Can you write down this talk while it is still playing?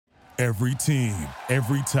Every team,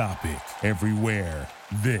 every topic, everywhere.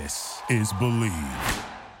 This is Believe.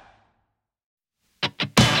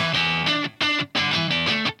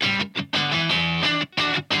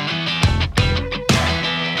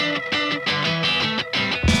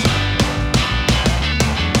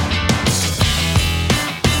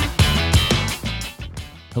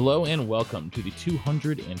 Hello and welcome to the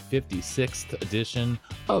 256th edition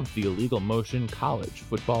of the Illegal Motion College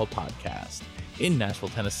Football Podcast. In Nashville,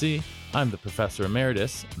 Tennessee, I'm the Professor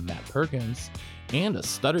Emeritus, Matt Perkins, and a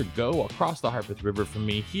stuttered go across the Harpeth River from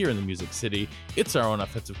me here in the Music City. It's our own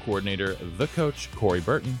offensive coordinator, the coach, Corey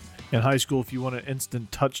Burton. In high school, if you want an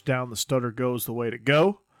instant touchdown, the stutter go is the way to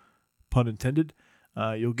go, pun intended.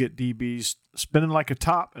 You'll get DBs spinning like a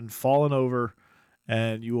top and falling over,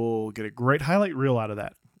 and you will get a great highlight reel out of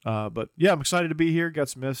that. But yeah, I'm excited to be here. Got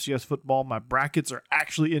some FCS football. My brackets are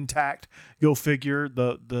actually intact. Go figure.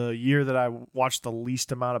 The year that I watched the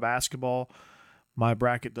least amount of basketball, my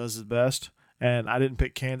bracket does the best. And I didn't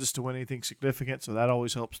pick Kansas to win anything significant, so that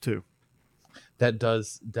always helps too. That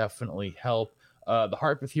does definitely help. The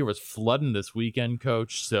Harpeth here was flooding this weekend,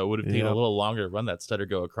 Coach, so it would have taken a little longer to run that stutter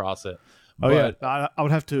go across it. But, I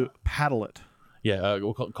would have to paddle it. Yeah,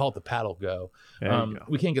 we'll call it the paddle go. Go.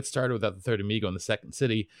 We can't get started without the third amigo in the second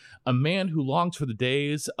city. A man who longs for the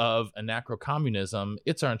days of anarcho-communism.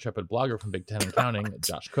 It's our intrepid blogger from Big Ten and Counting,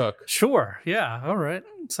 Josh Cook. Sure. Yeah. All right.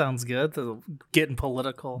 Sounds good. Getting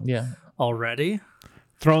political already.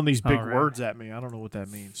 Throwing these big words at me. I don't know what that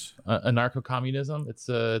means. Anarcho-communism? It's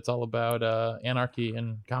all about anarchy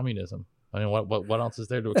and communism. I mean, what else is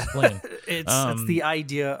there to explain? It's the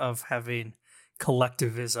idea of having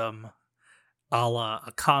collectivism a la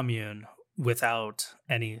a commune without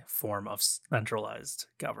any form of centralized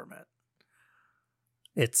government.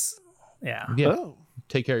 It's, Oh.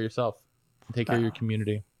 Take care of yourself. Take care of your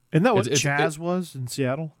community. Isn't that what Chaz was in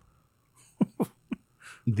Seattle?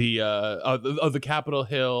 The Capitol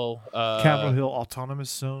Hill. Capitol Hill Autonomous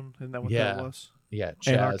Zone. Isn't that what that was? Yeah,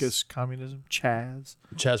 Chaz. Anarchist communism.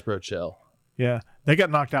 Chazbro chill. Yeah. They got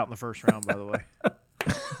knocked out in the first round, by the way.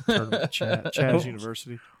 Chaz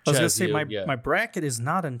University. I was going to say, my bracket is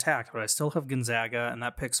not intact, but I still have Gonzaga, and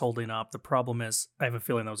that pick's holding up. The problem is, I have a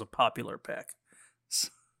feeling that was a popular pick.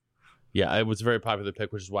 Yeah, it was a very popular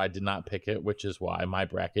pick, which is why I did not pick it, which is why my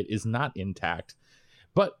bracket is not intact.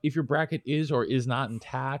 But if your bracket is or is not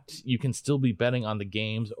intact, you can still be betting on the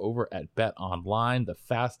games over at Bet Online, the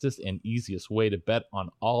fastest and easiest way to bet on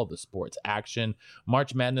all of the sports action.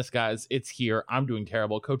 March Madness, guys, it's here. I'm doing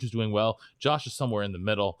terrible. Coach is doing well. Josh is somewhere in the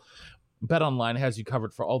middle. Bet Online has you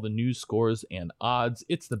covered for all the news, scores, and odds.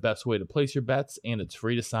 It's the best way to place your bets, and it's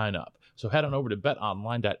free to sign up. So head on over to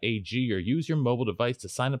betonline.ag or use your mobile device to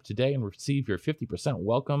sign up today and receive your 50%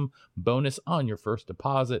 welcome bonus on your first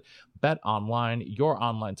deposit. Bet Online, your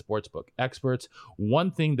online sportsbook experts.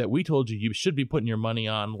 One thing that we told you should be putting your money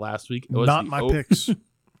on last week was not my picks.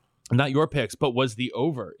 Not your picks, but was the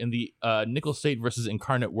over in the Nickel State versus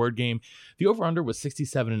Incarnate Word game. The over-under was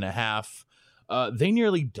 67.5. They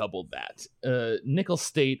nearly doubled that. Nickel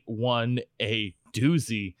State won a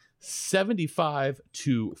doozy,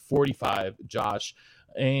 75-45, Josh.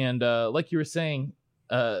 And like you were saying,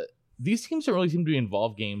 these teams don't really seem to be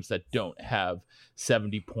involved games that don't have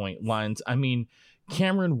 70-point lines. I mean,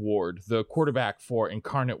 Cameron Ward, the quarterback for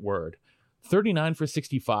Incarnate Word, 39 for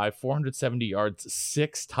 65, 470 yards,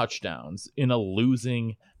 6 touchdowns in a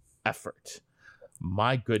losing effort.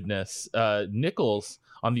 My goodness. Nichols,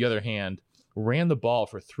 on the other hand, ran the ball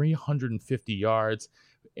for 350 yards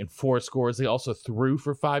and 4 scores. They also threw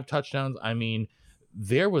for 5 touchdowns. I mean,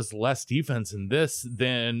 there was less defense in this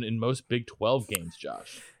than in most Big 12 games,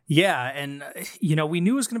 Josh. Yeah, and, we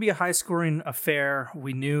knew it was going to be a high-scoring affair.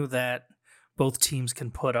 We knew that both teams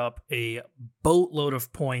can put up a boatload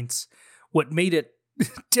of points. What made it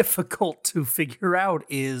difficult to figure out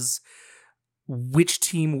is which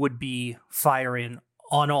team would be firing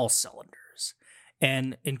on all cylinders.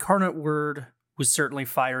 And Incarnate Word was certainly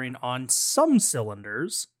firing on some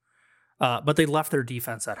cylinders, but they left their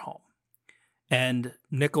defense at home. And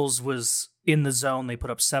Nichols was in the zone. They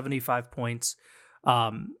put up 75 points.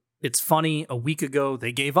 It's funny, a week ago,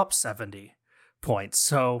 they gave up 70 points.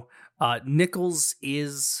 So Nichols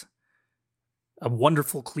is a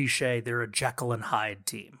wonderful cliche. They're a Jekyll and Hyde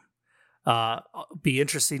team. Be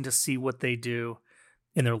interesting to see what they do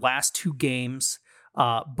in their last 2 games.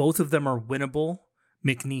 Both of them are winnable.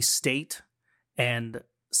 McNeese State and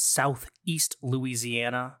Southeast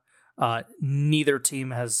Louisiana. Neither team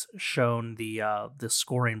has shown the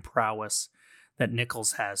scoring prowess that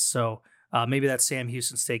Nichols has. So maybe that Sam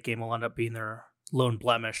Houston State game will end up being their lone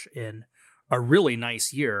blemish in a really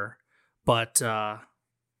nice year. But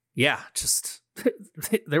yeah, just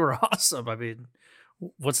they were awesome. I mean,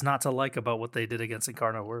 what's not to like about what they did against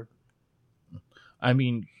Incarnate Word? I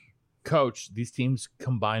mean, Coach, these teams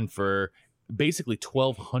combined for basically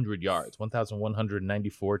 1,200 yards,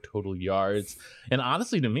 1,194 total yards. And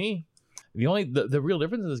honestly, to me, the real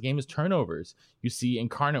difference in this game is turnovers. You see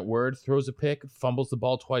Incarnate Word throws a pick, fumbles the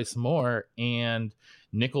ball twice more, and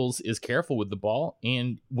Nichols is careful with the ball.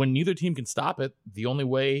 And when neither team can stop it, the only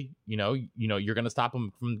way, you're going to stop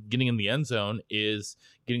them from getting in the end zone is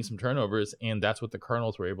getting some turnovers. And that's what the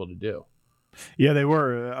Colonels were able to do. Yeah, they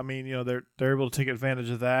were. I mean, they're able to take advantage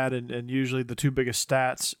of that, and usually the two biggest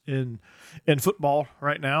stats in football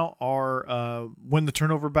right now are win the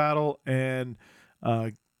turnover battle and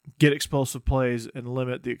get explosive plays and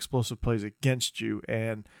limit the explosive plays against you.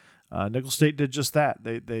 And Nicholls State did just that.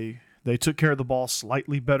 They took care of the ball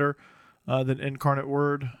slightly better than Incarnate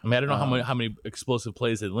Word. I mean, I don't know how many explosive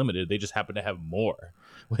plays they limited. They just happen to have more.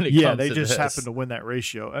 They just happen to win that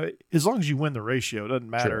ratio. As long as you win the ratio, it doesn't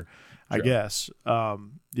matter. Sure. I guess.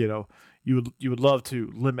 You would love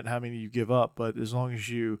to limit how many you give up, but as long as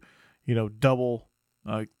you double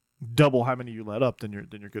how many you let up, then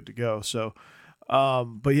you're good to go. So,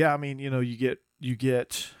 but yeah, I mean, you get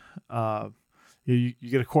a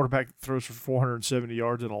quarterback that throws for 470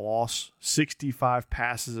 yards in a loss, 65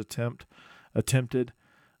 passes attempted.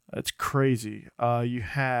 That's crazy. You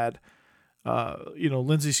had,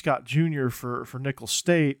 Lindsey Scott Jr. for Nicholls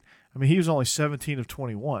State. I mean, he was only 17 of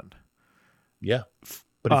 21. Yeah,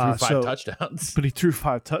 but he threw five touchdowns. But he threw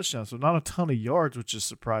 5 touchdowns, so not a ton of yards, which is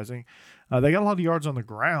surprising. They got a lot of yards on the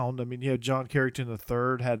ground. I mean, you had John Carrington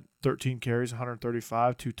III had 13 carries,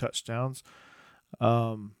 135, 2 touchdowns.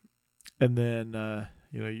 And then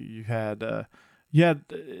you had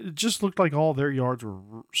it just looked like all their yards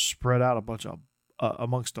were spread out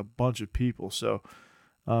amongst a bunch of people. So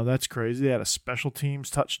that's crazy. They had a special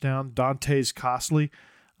teams touchdown. Dantes Costley.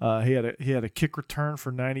 He had a kick return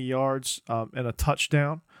for 90 yards and a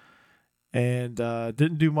touchdown, and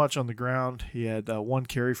didn't do much on the ground. He had 1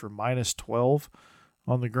 carry for -12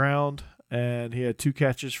 on the ground, and he had 2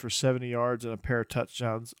 catches for 70 yards and a pair of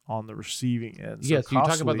touchdowns on the receiving end. So you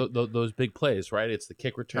talk about those big plays, right? It's the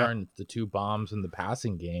kick return, the 2 bombs in the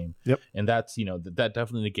passing game. Yep. And that's, that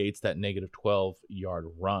definitely negates that negative 12-yard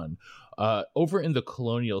run. Over in the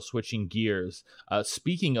Colonial, switching gears,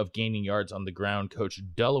 speaking of gaining yards on the ground, Coach,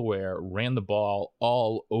 Delaware ran the ball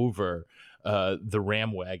all over the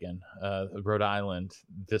Ram Wagon, Rhode Island,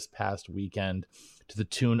 this past weekend to the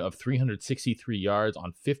tune of 363 yards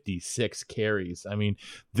on 56 carries. I mean,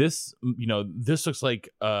 this looks like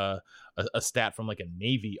a stat from like a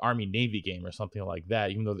Army-Navy game or something like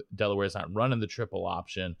that. Even though Delaware's not running the triple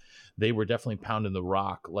option, they were definitely pounding the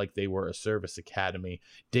rock like they were a service academy.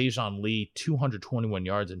 Dejon Lee, 221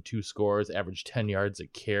 yards and 2 scores, averaged 10 yards a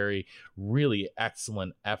carry. Really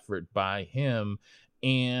excellent effort by him.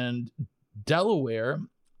 And Delaware,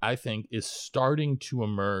 I think, is starting to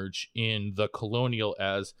emerge in the Colonial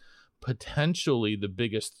as potentially the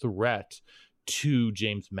biggest threat to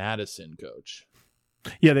James Madison, Coach.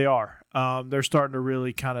 Yeah, they are. They're starting to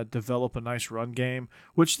really kind of develop a nice run game,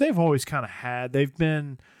 which they've always kind of had. They've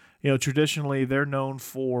been, traditionally they're known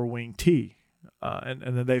for wing T, and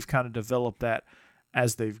then they've kind of developed that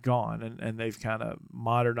as they've gone, and they've kind of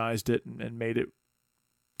modernized it and made it,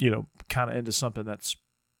 kind of into something that's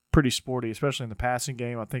pretty sporty, especially in the passing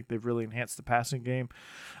game. I think they've really enhanced the passing game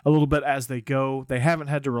a little bit as they go. They haven't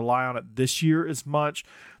had to rely on it this year as much.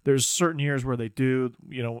 There's certain years where they do.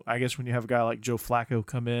 I guess when you have a guy like Joe Flacco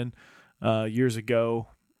come in years ago,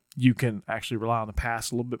 you can actually rely on the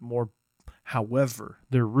pass a little bit more. However,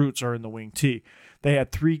 their roots are in the wing T. They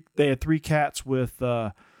had three cats with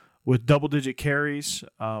double-digit carries.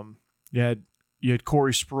 You had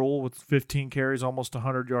Corey Sproul with 15 carries, almost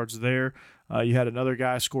 100 yards there. You had another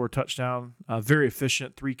guy score a touchdown, very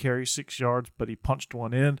efficient, 3 carries, 6 yards, but he punched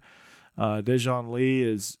one in. Dejon Lee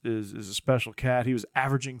is a special cat. He was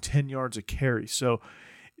averaging 10 yards a carry. So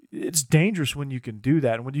it's dangerous when you can do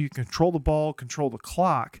that. And when you control the ball, control the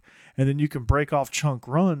clock, and then you can break off chunk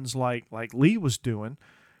runs like Lee was doing,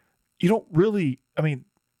 you don't really – I mean,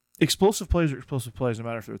 explosive plays are explosive plays no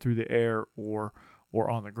matter if they're through the air or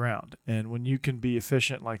on the ground. And when you can be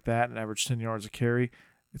efficient like that and average 10 yards a carry,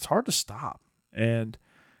 it's hard to stop. And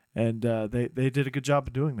they did a good job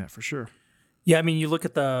of doing that for sure. Yeah, I mean, you look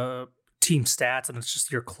at the team stats and it's just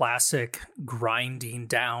your classic grinding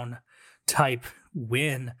down type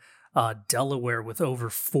win. Delaware with over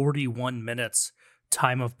 41 minutes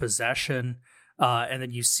time of possession. And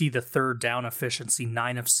then you see the third down efficiency,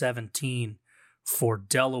 9 of 17 for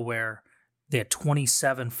Delaware. They had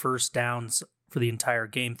 27 first downs for the entire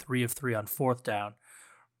game, 3 of 3 on fourth down.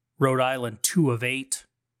 Rhode Island 2 of 8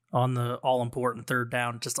 on the all-important third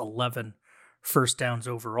down, just 11 first downs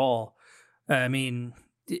overall. I mean,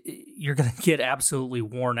 you're going to get absolutely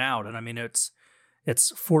worn out. And I mean, it's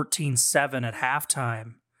 14-7 at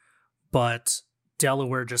halftime, but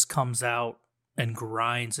Delaware just comes out and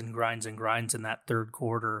grinds in that third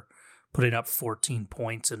quarter, putting up 14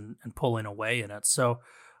 points and pulling away in it. So,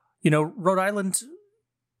 Rhode Island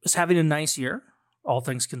is having a nice year, all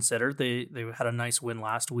things considered. They had a nice win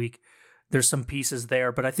last week. There's some pieces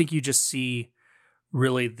there, but I think you just see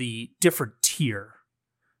really the different tier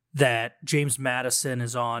that James Madison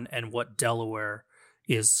is on and what Delaware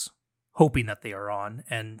is hoping that they are on.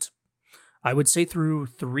 And I would say through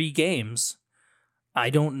 3 games, I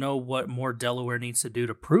don't know what more Delaware needs to do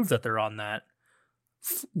to prove that they're on that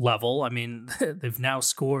level. I mean, they've now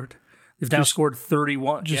scored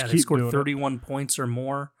 31. Yeah, they scored 31 points or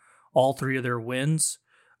more all 3 of their wins.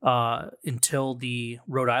 Until the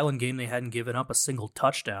Rhode Island game, they hadn't given up a single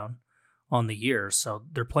touchdown on the year. So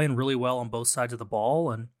they're playing really well on both sides of the ball,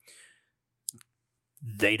 and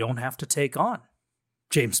they don't have to take on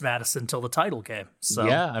James Madison until the title game. So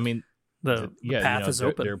yeah, I mean, the path is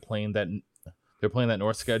open. They're playing that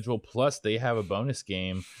North schedule. Plus, they have a bonus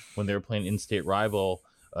game when they're playing in-state rival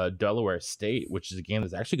Delaware State, which is a game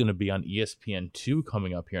that's actually going to be on ESPN2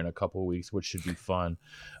 coming up here in a couple of weeks, which should be fun.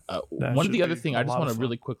 One of the other thing I just want to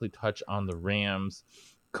really quickly touch on the Rams.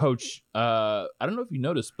 Coach, I don't know if you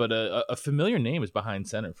noticed, but a familiar name is behind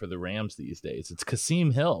center for the Rams these days. It's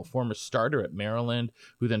Kasim Hill, former starter at Maryland,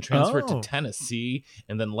 who then transferred to Tennessee,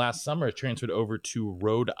 and then last summer transferred over to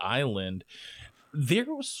Rhode Island. Is he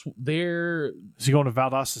going to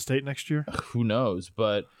Valdosta State next year? Who knows?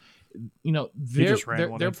 But they're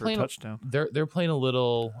playing a touchdown. They're playing a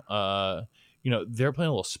little. They're playing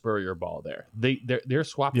a little spurrier ball there. They're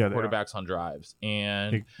swapping quarterbacks on drives,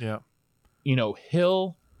 and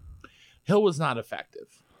Hill was not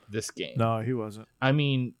effective this game. No, he wasn't. I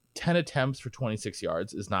mean, 10 attempts for 26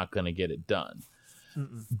 yards is not going to get it done.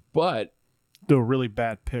 But do a really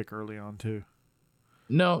bad pick early on too.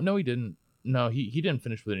 No, he didn't. No, he didn't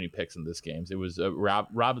finish with any picks in this game. It was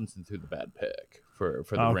Robinson threw the bad pick for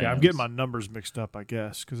the Rams. I'm getting my numbers mixed up, I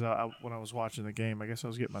guess, because when I was watching the game, I guess I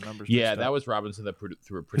was getting my numbers mixed up. Yeah, that was Robinson that threw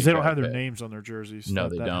a pretty because they don't have pick. their names on their jerseys. No,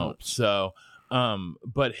 they don't. Helps. So,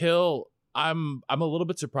 but Hill, I'm a little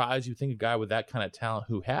bit surprised. You think a guy with that kind of talent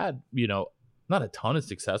who had, not a ton of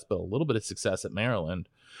success, but a little bit of success at Maryland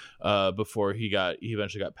before he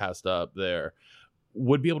eventually got passed up there,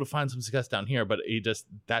 would be able to find some success down here, but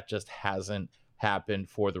that just hasn't happened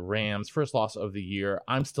for the Rams. First loss of the year.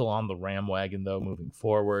 I'm still on the Ram wagon though, moving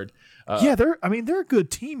forward. They're a good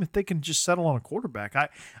team if they can just settle on a quarterback.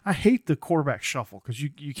 I hate the quarterback shuffle because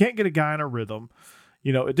you can't get a guy in a rhythm.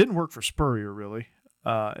 It didn't work for Spurrier really.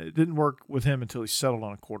 It didn't work with him until he settled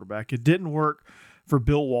on a quarterback. It didn't work for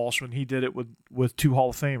Bill Walsh when he did it with 2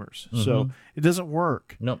 Hall of Famers. Mm-hmm. So it doesn't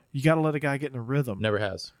work. Nope. You got to let a guy get in a rhythm. Never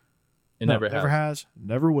has. Never has.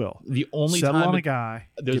 Never will. The only settle time on a guy.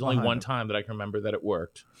 There's only one time that I can remember that it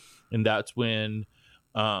worked, and that's when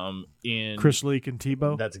in Chris Leak and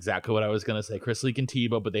Tebow. That's exactly what I was gonna say. Chris Leak and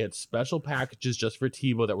Tebow, but they had special packages just for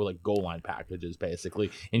Tebow that were like goal line packages,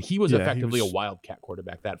 basically. And he was effectively a wildcat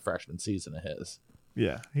quarterback that freshman season of his.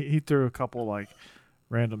 Yeah, he threw a couple like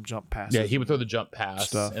random jump passes. Yeah, he would throw the jump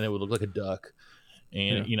pass, and it would look like a duck.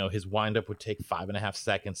 And his windup would take 5.5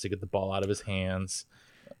 seconds to get the ball out of his hands.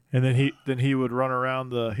 And then he would run around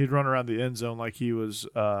the end zone like he was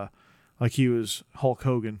Hulk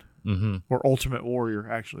Hogan or Ultimate Warrior,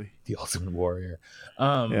 actually. The Ultimate Warrior.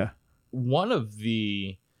 One of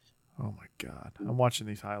the Oh my God! I'm watching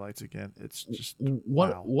these highlights again. It's just one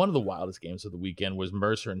of the wildest games of the weekend was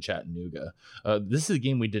Mercer and Chattanooga. This is a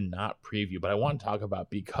game we did not preview, but I want to talk about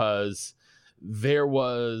because there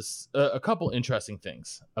was a couple interesting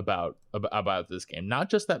things about this game. Not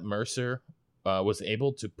just that Mercer was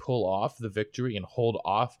able to pull off the victory and hold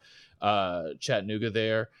off Chattanooga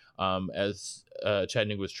there as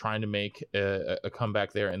Chattanooga was trying to make a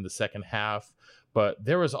comeback there in the second half, but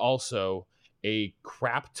there was also a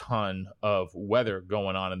crap ton of weather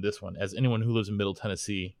going on in this one. As anyone who lives in Middle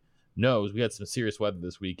Tennessee knows, we had some serious weather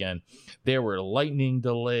this weekend. There were lightning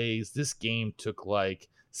delays. This game took like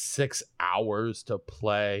 6 hours to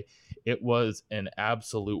play. It was an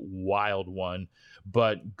absolute wild one,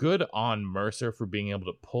 but good on Mercer for being able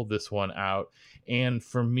to pull this one out. And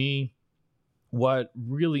for me, what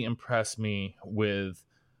really impressed me with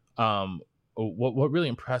what really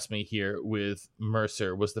impressed me here with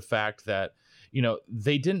Mercer was the fact that, you know,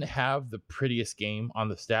 they didn't have the prettiest game on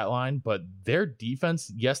the stat line, but their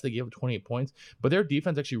defense, yes, they gave up 28 points, but their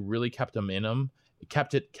defense actually really kept them in them,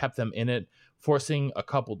 kept them in it forcing a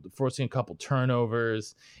couple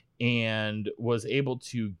turnovers, and was able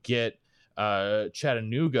to get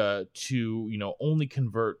Chattanooga to only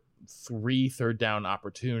convert 3 third down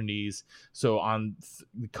opportunities. So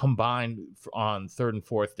combined on 3rd and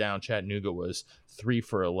 4th down, Chattanooga was 3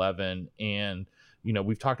 for 11. And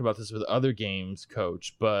we've talked about this with other games,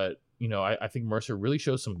 Coach, but I think Mercer really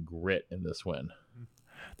shows some grit in this win.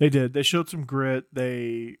 They did. They showed some grit.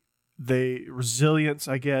 They resilience,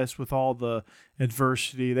 I guess, with all the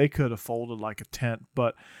adversity. They could have folded like a tent,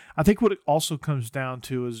 but I think what it also comes down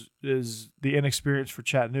to is the inexperience for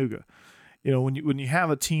Chattanooga. When you have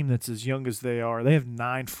a team that's as young as they are, they have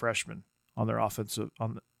 9 freshmen on their offensive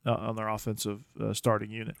starting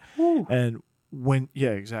unit. Ooh. And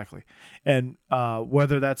exactly. And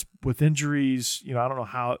whether that's with injuries, I don't know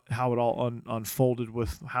how it all unfolded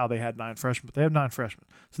with how they had 9 freshmen, but they have 9 freshmen,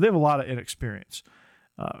 so they have a lot of inexperience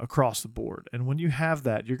across the board. And when you have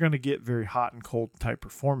that, you're going to get very hot and cold type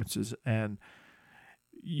performances, and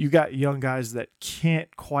you got young guys that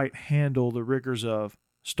can't quite handle the rigors of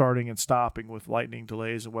starting and stopping with lightning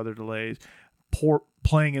delays and weather delays,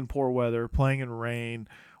 playing in poor weather, playing in rain,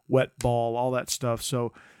 wet ball, all that stuff.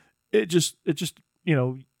 So it just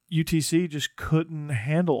UTC just couldn't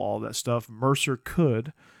handle all that stuff. Mercer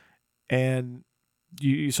could, and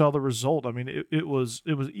you saw the result. I mean, it was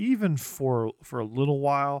even for a little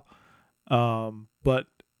while, but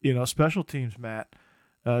special teams, Matt,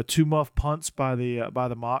 2 muff punts by the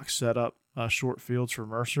Mocs set up short fields for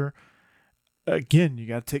Mercer. Again, you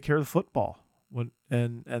got to take care of the football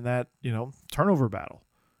and that turnover battle,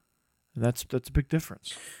 and that's a big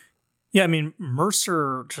difference. Yeah, I mean,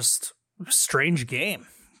 Mercer, just strange game.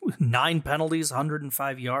 9 penalties,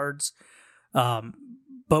 105 yards.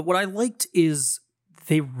 But what I liked is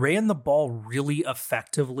they ran the ball really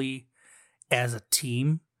effectively as a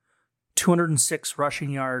team. 206 rushing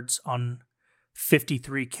yards on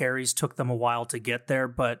 53 carries. Took them a while to get there,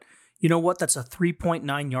 but you know what? That's a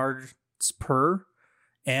 3.9 yards per.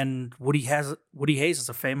 And Woody Hayes has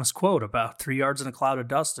a famous quote about 3 yards in a cloud of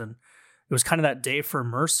dust, and it was kind of that day for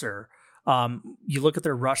Mercer. You look at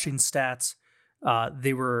their rushing stats,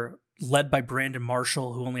 they were led by Brandon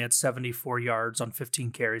Marshall, who only had 74 yards on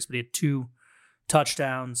 15 carries, but he had 2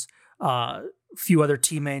 touchdowns. A few other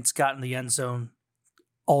teammates got in the end zone.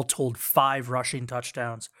 All told, 5 rushing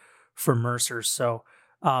touchdowns for Mercer. So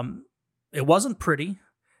it wasn't pretty.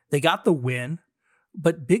 They got the win,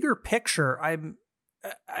 but bigger picture, I'm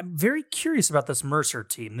very curious about this Mercer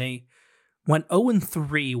team. They went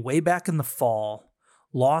 0-3 way back in the fall,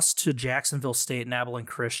 lost to Jacksonville State and Abilene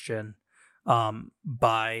Christian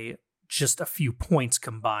by just a few points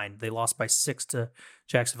combined. They lost by 6 to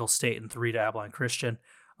Jacksonville State and 3 to Abilene Christian.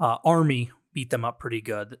 Army beat them up pretty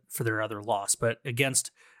good for their other loss, but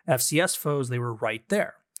against FCS foes, they were right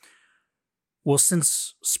there. Well,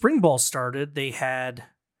 since spring ball started, they had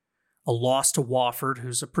a loss to Wofford,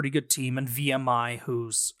 who's a pretty good team, and VMI,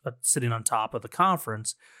 who's sitting on top of the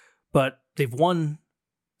conference, but they've won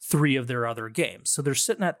 3 of their other games. So they're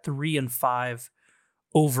sitting at 3-5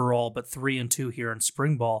 overall, but 3-2 here in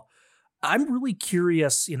spring ball. I'm really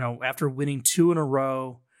curious, after winning 2 in a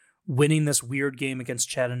row, winning this weird game against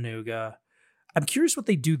Chattanooga, I'm curious what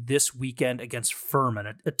they do this weekend against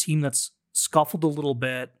Furman, a team that's scuffled a little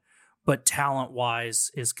bit, but talent-wise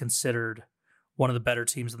is considered one of the better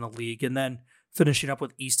teams in the league. And then finishing up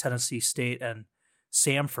with East Tennessee State and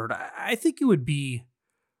Samford. I think it would be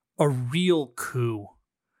a real coup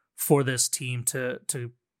for this team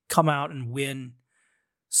to come out and win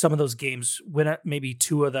some of those games, win maybe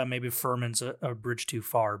 2 of them. Maybe Furman's a bridge too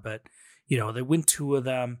far, but they win 2 of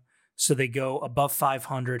them, so they go above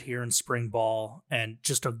 500 here in spring ball and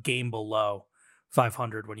just a game below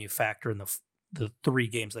 500 when you factor in the 3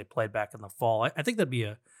 games they played back in the fall. I think that'd be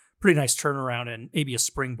a pretty nice turnaround and maybe a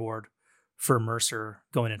springboard for Mercer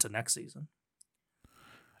going into next season.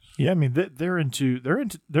 Yeah, I mean they're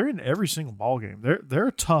in every single ball game. They're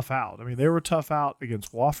a tough out. I mean, they were tough out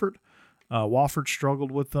against Wofford. Wofford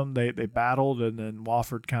struggled with them. They battled, and then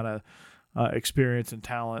Wofford kind of experience and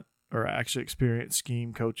talent, or actually experience,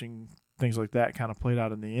 scheme, coaching, things like that, kind of played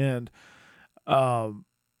out in the end.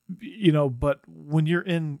 But when you're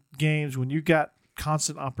in games, when you got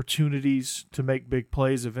constant opportunities to make big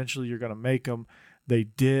plays, eventually you're going to make them. They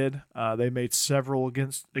did. They made several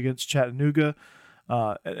against Chattanooga.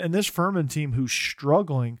 And this Furman team, who's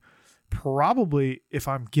struggling, probably, if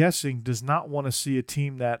I'm guessing, does not want to see a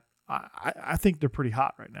team that I think they're pretty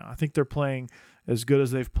hot right now. I think they're playing as good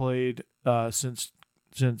as they've played since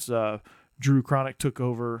Drew Cronick took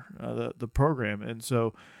over the program. And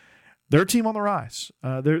so they're a team on the rise.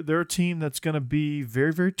 They're a team that's going to be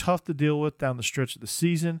very, very tough to deal with down the stretch of the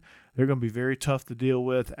season. they're going to be very tough to deal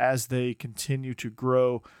with as they continue to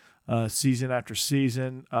grow season after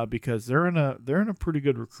season because they're in a pretty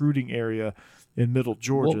good recruiting area in Middle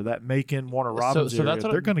Georgia. Well, that Macon, Warner Robins area,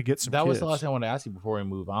 they're going to get some. That kids. was the last thing I wanted to ask you before we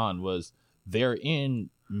move on. Was they're in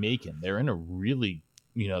Macon? They're in a really,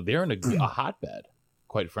 they're in a hotbed.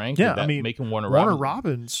 Quite frankly, yeah. I mean, Macon Warner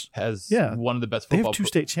Robins has one of the best. They Football have two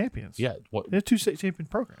state champions. Yeah, they have two state champion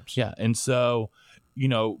programs. Yeah, and so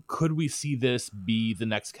could we see this be the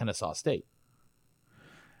next Kennesaw State?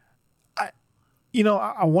 I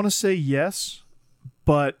want to say yes,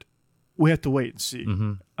 but we have to wait and see.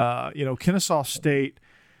 Mm-hmm. Kennesaw State.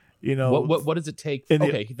 What does it take?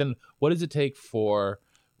 Then what does it take for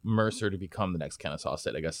Mercer to become the next Kennesaw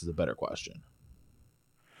State? I guess is a better question.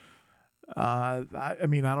 I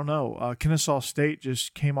don't know. Kennesaw State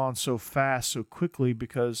just came on so fast, so quickly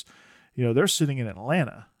because, they're sitting in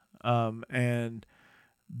Atlanta, and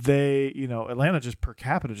they, Atlanta just per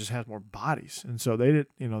capita just has more bodies, and so they did,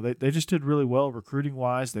 they just did really well recruiting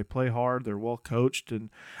wise. They play hard, they're well coached, and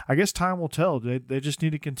I guess time will tell. They just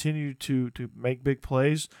need to continue to make big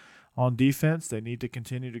plays on defense. They need to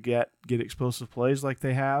continue to get explosive plays like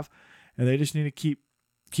they have, and they just need to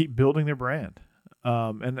keep building their brand.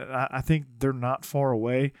 And I think they're not far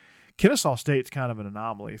away. Kennesaw State's kind of an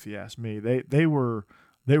anomaly, if you ask me. They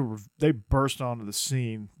burst onto the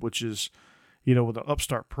scene, which is, with an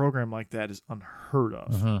upstart program like that is unheard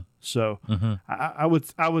of. Mm-hmm. So mm-hmm.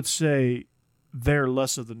 I would say they're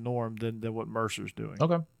less of the norm than what Mercer's doing.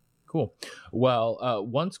 Okay, cool. Well,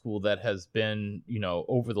 one school that has been,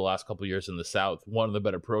 over the last couple of years in the South, one of the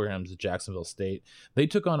better programs is Jacksonville State. They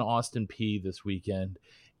took on Austin Peay this weekend,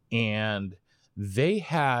 and they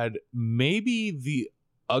had maybe the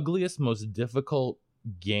ugliest, most difficult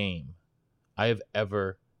game I have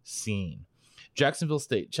ever seen. Jacksonville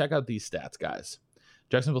State, check out these stats, guys.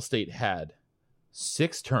 Jacksonville State had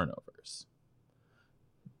 6 turnovers,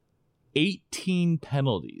 18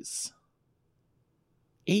 penalties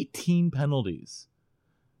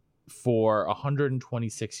for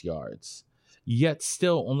 126 yards, yet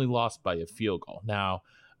still only lost by a field goal. Now,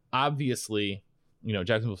 obviously,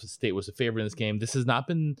 Jacksonville State was a favorite in this game. This has not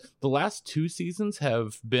been the last 2 seasons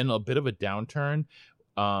have been a bit of a downturn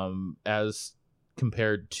as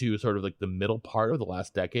compared to sort of like the middle part of the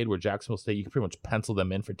last decade where Jacksonville State, you can pretty much pencil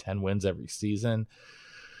them in for 10 wins every season.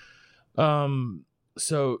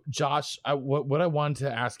 So Josh, what I wanted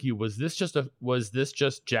to ask you, was this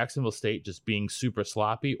just Jacksonville State just being super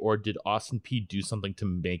sloppy, or did Austin Peay do something to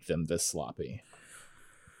make them this sloppy?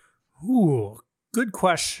 Ooh, good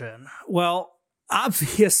question. Well,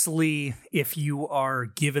 obviously, if you are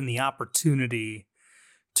given the opportunity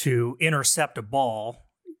to intercept a ball,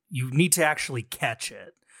 you need to actually catch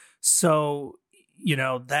it. So,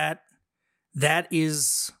 that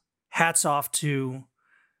is hats off to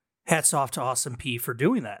Austin Peay for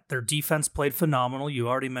doing that. Their defense played phenomenal. You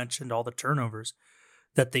already mentioned all the turnovers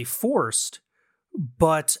that they forced,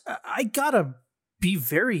 but I gotta be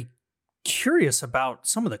very curious about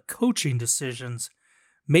some of the coaching decisions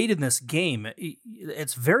made in this game.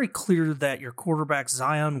 It's very clear that your quarterback,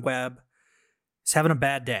 Zion Webb, is having a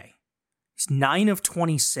bad day. He's 9 of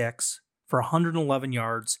 26 for 111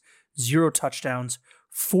 yards, 0 touchdowns,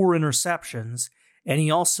 4 interceptions, and he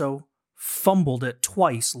also fumbled it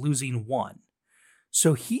twice, losing 1.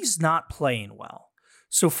 So he's not playing well.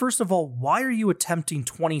 So first of all, why are you attempting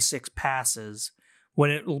 26 passes when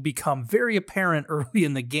it will become very apparent early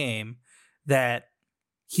in the game that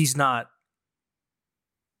he's not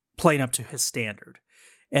playing up to his standard?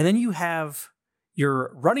 And then you have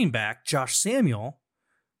your running back, Josh Samuel,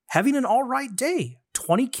 having an all right day.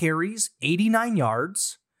 20 carries, 89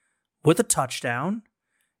 yards with a touchdown.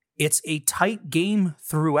 It's a tight game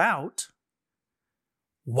throughout.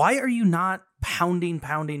 Why are you not pounding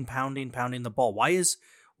the ball? Why is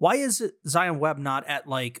Zion Webb not at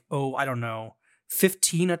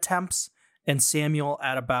 15 attempts and Samuel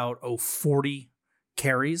at about 40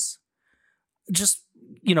 carries? Just,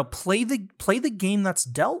 play the game that's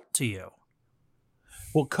dealt to you.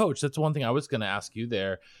 Well, Coach, that's one thing I was going to ask you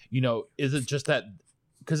there. Is it just that,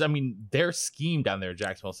 because their scheme down there at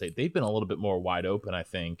Jacksonville State, they've been a little bit more wide open, I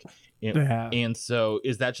think. And so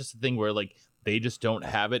is that just a thing where they just don't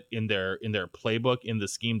have it in their playbook, in the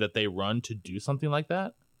scheme that they run, to do something like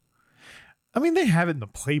that? They have it in the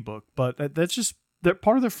playbook, but that's just that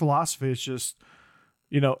part of their philosophy is just,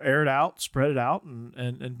 air it out, spread it out,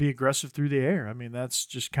 and be aggressive through the air. That's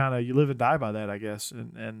just kind of, you live and die by that, I guess.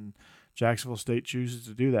 And Jacksonville State chooses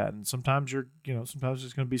to do that. And sometimes sometimes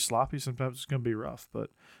it's going to be sloppy, sometimes it's going to be rough. But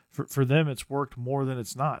for them, it's worked more than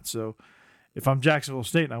it's not. So if I'm Jacksonville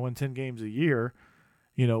State and I win 10 games a year,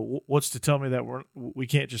 what's to tell me that we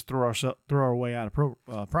can't just throw our way out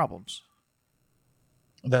of problems?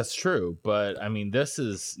 That's true, but I mean, this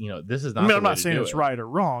is not. I mean, I'm not saying it's right or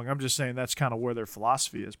wrong. I'm just saying that's kind of where their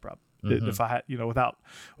philosophy is. Probably, if I had,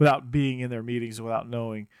 without being in their meetings and without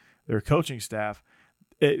knowing their coaching staff,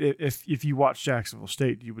 if you watch Jacksonville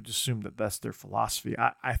State, you would assume that that's their philosophy.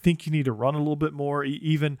 I think you need to run a little bit more.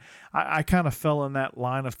 Even I kind of fell in that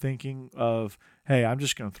line of thinking of, hey, I'm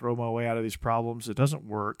just going to throw my way out of these problems. It doesn't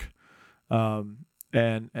work.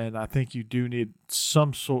 And I think you do need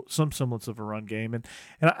some semblance of a run game, and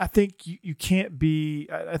I think you can't be.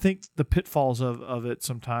 I think the pitfalls of it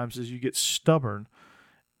sometimes is you get stubborn,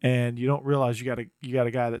 and you don't realize you got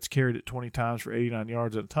a guy that's carried it 20 times for 89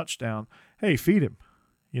 yards and a touchdown. Hey, feed him,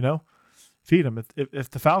 feed him. If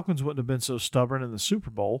the Falcons wouldn't have been so stubborn in the Super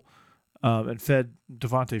Bowl, and fed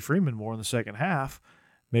Devontae Freeman more in the second half,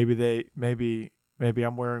 maybe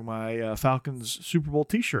I'm wearing my Falcons Super Bowl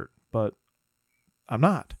T-shirt, but I'm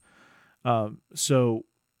not. So,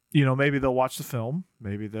 maybe they'll watch the film.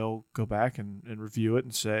 Maybe they'll go back and review it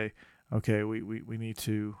and say, okay, we need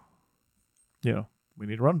to, we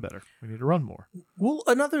need to run better. We need to run more. Well,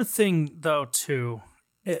 another thing, though, too,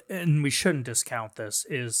 and we shouldn't discount this,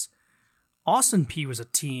 is Austin Peay was a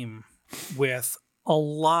team with a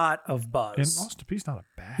lot of buzz. And Austin Peay's not a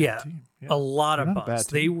bad team. Yeah, a lot of buzz.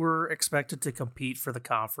 They were expected to compete for the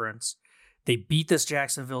conference. They beat this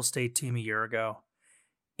Jacksonville State team a year ago.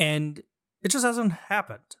 And it just hasn't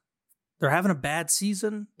happened. They're having a bad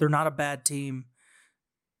season. They're not a bad team.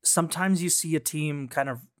 Sometimes you see a team kind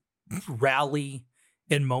of rally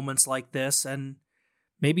in moments like this, and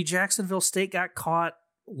maybe Jacksonville State got caught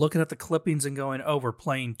looking at the clippings and going, oh, we're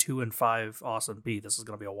playing 2-5 Austin Peay. This is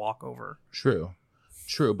going to be a walkover. True.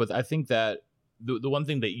 But I think that the one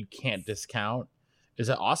thing that you can't discount is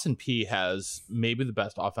that Austin Peay has maybe the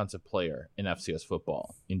best offensive player in FCS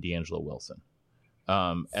football in D'Angelo Wilson.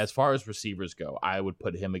 As far as receivers go, I would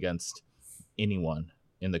put him against anyone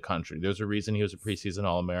in the country. There's a reason he was a preseason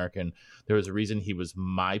All-American. There was a reason he was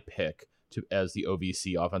my pick as the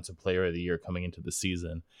OVC Offensive Player of the Year coming into the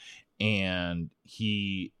season. And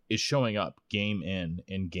he is showing up game in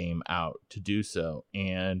and game out to do so.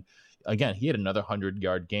 And again, he had another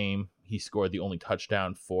 100-yard game. He scored the only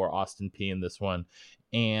touchdown for Austin Peay in this one.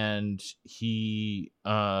 And he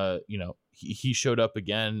showed up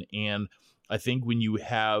again. And I think when you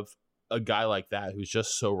have a guy like that who's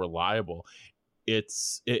just so reliable,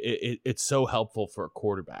 it's so helpful for a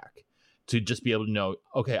quarterback to just be able to know,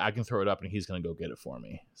 okay, I can throw it up and he's going to go get it for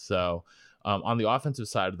me. So on the offensive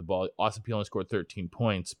side of the ball, Austin Peay only scored 13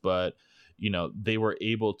 points, but they were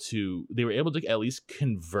able to at least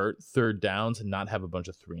convert third downs and not have a bunch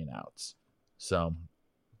of 3-and-outs. So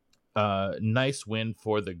nice win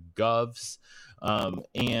for the Govs.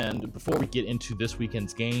 And before we get into this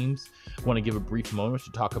weekend's games, I want to give a brief moment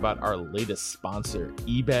to talk about our latest sponsor,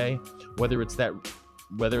 eBay. Whether it's that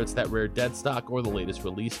rare dead stock or the latest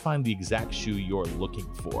release, find the exact shoe you're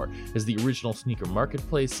looking for. As the original sneaker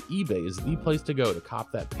marketplace, eBay is the place to go to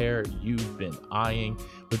cop that pair you've been eyeing.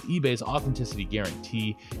 With eBay's authenticity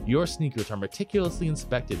guarantee, your sneakers are meticulously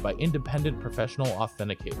inspected by independent professional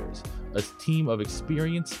authenticators. A team of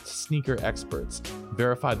experienced sneaker experts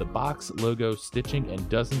verify the box, logo, stitching, and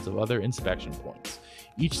dozens of other inspection points.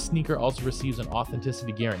 Each sneaker also receives an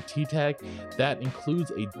authenticity guarantee tag that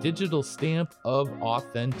includes a digital stamp of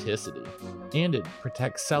authenticity, and it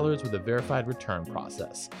protects sellers with a verified return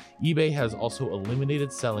process. eBay has also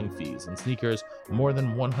eliminated selling fees on sneakers more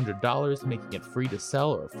than $100, making it free to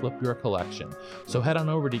sell or flip your collection. So head on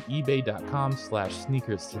over to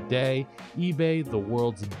ebay.com/sneakers today. eBay, the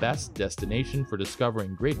world's best destination for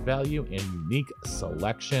discovering great value and unique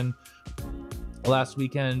selection. Last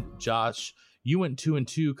weekend, Josh, you went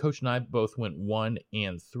 2-2. Coach and I both went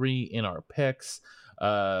 1-3 in our picks.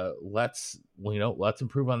 Let's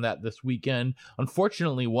improve on that this weekend.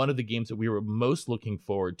 Unfortunately, one of the games that we were most looking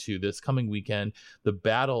forward to this coming weekend, the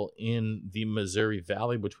battle in the Missouri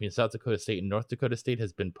Valley between South Dakota State and North Dakota State,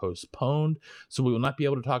 has been postponed. So we will not be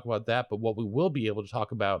able to talk about that. But what we will be able to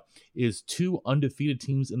talk about is two undefeated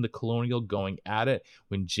teams in the Colonial going at it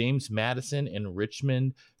when James Madison and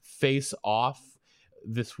Richmond face off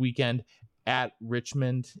this weekend at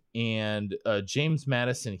Richmond. And James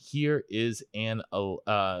Madison here is an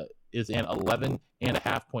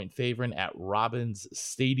 11.5 point favorite at Robbins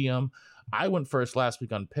Stadium. I went first last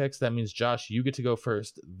week on picks. That means, Josh, you get to go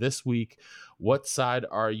first this week. What side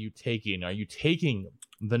are you taking? Are you taking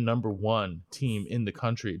the number one team in the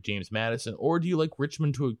country, James Madison, or do you like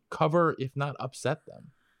Richmond to cover, if not upset them?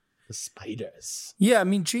 The Spiders. Yeah, I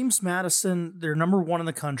mean, James Madison, they're number one in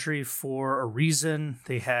the country for a reason.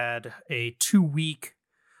 They had a 2-week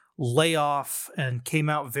layoff and came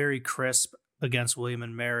out very crisp against William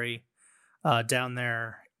and Mary down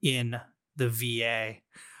there in the VA.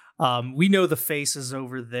 We know the faces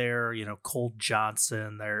over there, Cole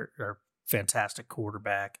Johnson, they're fantastic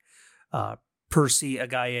quarterback. Percy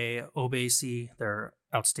Agaye Obasi, their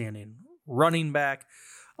outstanding running back.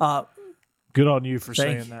 Good on you for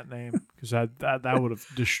saying that name, because that would have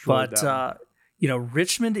destroyed that.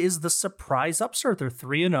 Richmond is the surprise upstart. They're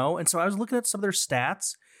 3-0. And so I was looking at some of their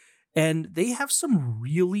stats, and they have some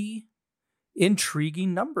really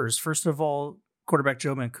intriguing numbers. First of all, quarterback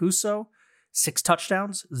Joe Mancuso, 6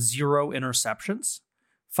 touchdowns, 0 interceptions,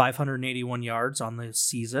 581 yards on the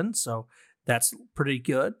season. So that's pretty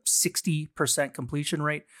good. 60% completion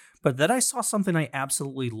rate. But then I saw something I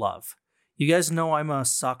absolutely love. You guys know I'm a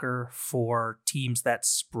sucker for teams that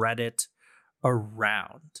spread it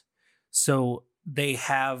around. So they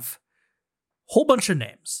have a whole bunch of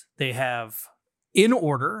names. They have, in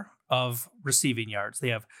order of receiving yards, they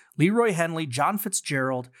have Leroy Henley, John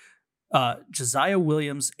Fitzgerald, Josiah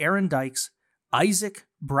Williams, Aaron Dykes, Isaac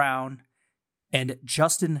Brown, and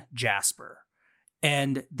Justin Jasper.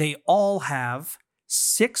 And they all have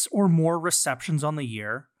 6 or more receptions on the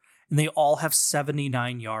year, and they all have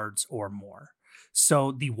 79 yards or more.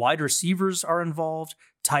 So the wide receivers are involved.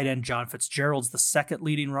 Tight end John Fitzgerald's the second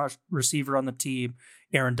leading receiver on the team.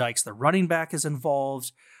 Aaron Dykes, the running back, is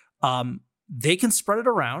involved. They can spread it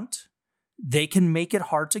around. They can make it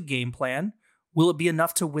hard to game plan. Will it be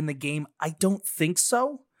enough to win the game? I don't think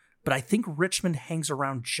so, but I think Richmond hangs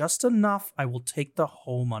around just enough. I will take the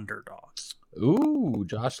home underdogs. Ooh,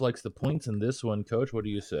 Josh likes the points in this one. Coach, what do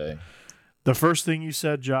you say? The first thing you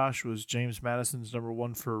said, Josh, was James Madison's number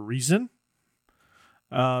 1 for a reason.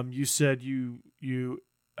 You said you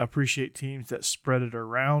appreciate teams that spread it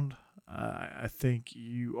around. I think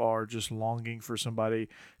you are just longing for somebody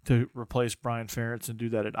to replace Brian Ferentz and do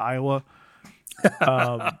that at Iowa.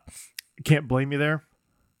 Can't blame you there.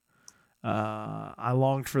 I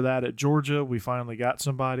longed for that at Georgia. We finally got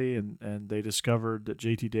somebody, and they discovered that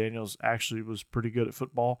JT Daniels actually was pretty good at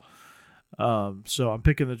football. So I'm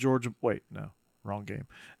picking the Georgia. Wait, no, wrong game.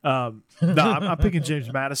 I'm picking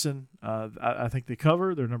James Madison. I think they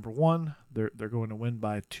cover. They're number 1. They're going to win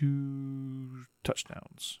by 2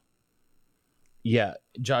 touchdowns. Yeah,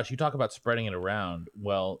 Josh, you talk about spreading it around.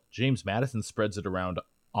 Well, James Madison spreads it around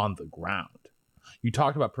on the ground. You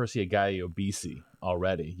talked about Percy Agaye Obasi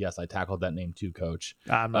already. Yes, I tackled that name too, Coach.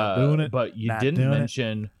 I'm not doing it. But you didn't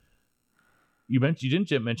mention. You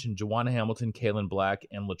didn't mention Juwan Hamilton, Kalen Black,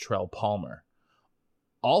 and Latrell Palmer.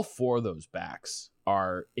 All 4 of those backs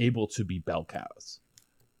are able to be bell cows,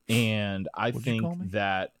 and I think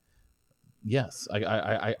that yes,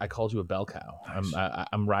 I called you a bell cow. Nice.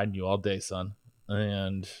 I'm riding you all day, son,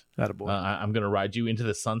 and I'm going to ride you into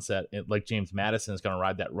the sunset, like James Madison is going to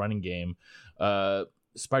ride that running game.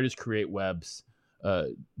 Spiders create webs.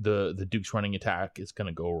 The Duke's running attack is going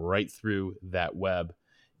to go right through that web.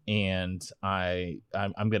 And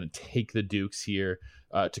I'm going to take the Dukes here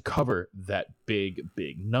to cover that big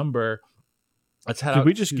number. Let's head out. Did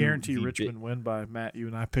we just guarantee Richmond win by Matt, you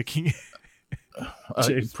and I picking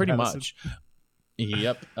pretty much.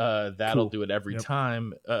 Yep, that'll do it every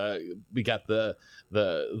time. We got the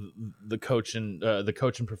coach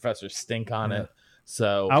and professor stink on it.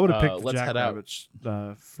 So I would have picked the Jackrabbits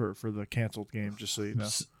for the canceled game, just so you know.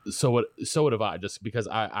 So would have I, just because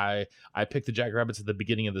I picked the Jackrabbits at the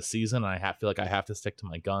beginning of the season, and I feel like I have to stick to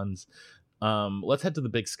my guns. Let's head to the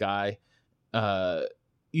Big Sky.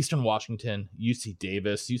 Eastern Washington, UC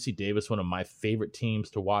Davis. UC Davis, one of my favorite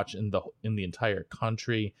teams to watch in the entire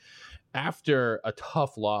country. After a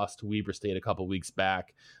tough loss to Weber State a couple weeks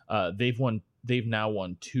back, they've now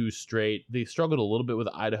won 2 straight. They struggled a little bit with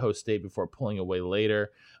Idaho State before pulling away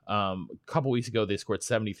later. A couple weeks ago, they scored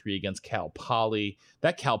 73 against Cal Poly.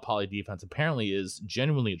 That Cal Poly defense apparently is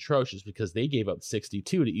genuinely atrocious, because they gave up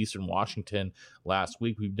 62 to Eastern Washington last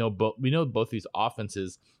week. We know both these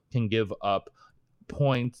offenses can give up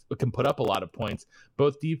points, can put up a lot of points.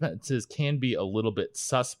 Both defenses can be a little bit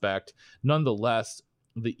suspect. Nonetheless,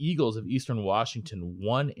 the Eagles of Eastern Washington,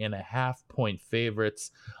 1.5-point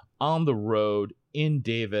favorites on the road in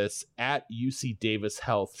Davis at UC Davis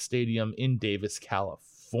Health Stadium in Davis,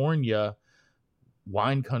 California.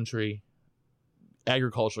 Wine country,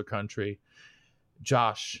 agricultural country.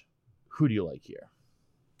 Josh, who do you like here?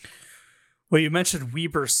 Well, you mentioned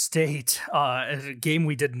Weber State, a game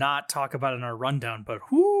we did not talk about in our rundown, but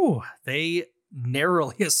they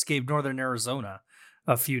narrowly escaped Northern Arizona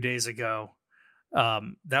a few days ago.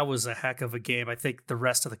 That was a heck of a game. I think the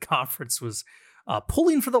rest of the conference was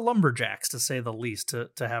pulling for the Lumberjacks, to say the least,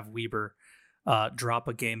 to have Weber drop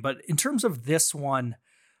a game. But in terms of this one,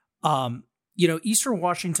 Eastern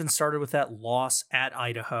Washington started with that loss at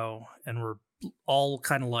Idaho, and we're all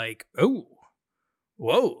kind of like, oh,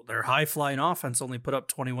 whoa, their high-flying offense only put up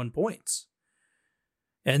 21 points.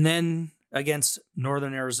 And then against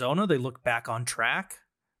Northern Arizona, they look back on track,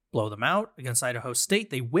 blow them out. Against Idaho State,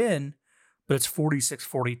 they win, but it's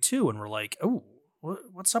 46-42, and we're like, oh,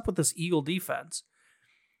 what's up with this Eagle defense?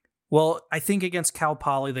 Well, I think against Cal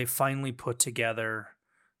Poly, they finally put together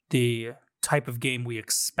the type of game we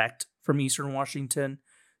expect from Eastern Washington,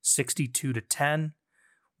 62-10.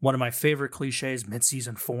 One of my favorite cliches,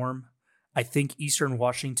 midseason form. I think Eastern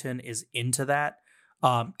Washington is into that.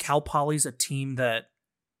 Cal Poly's a team that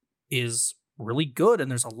is really good, and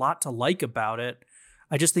there's a lot to like about it.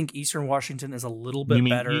 I just think Eastern Washington is a little bit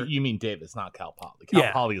better. You mean Davis, not Cal Poly.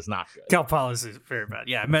 Cal Poly is not good. Cal Poly is very bad.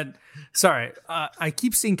 Yeah, I meant, sorry. I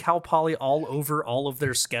keep seeing Cal Poly all over all of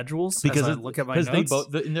their schedules because I look at my notes.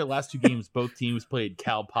 In their last two games, both teams played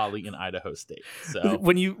Cal Poly and Idaho State. So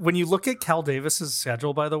when you look at Cal Davis's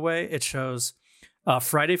schedule, by the way, it shows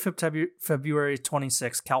Friday, February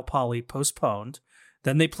 26th, Cal Poly postponed.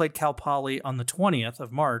 Then they played Cal Poly on the 20th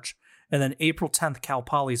of March. And then April 10th, Cal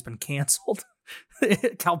Poly's been canceled.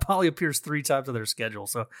 Cal Poly appears 3 times on their schedule.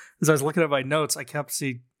 So as I was looking at my notes, I kept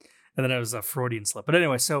seeing, and then it was a Freudian slip. But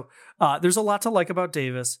anyway, so there's a lot to like about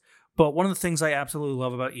Davis. But one of the things I absolutely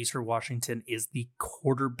love about Eastern Washington is the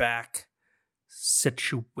quarterback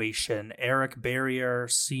situation. Eric Barrier,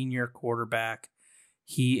 senior quarterback.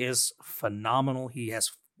 He is phenomenal. He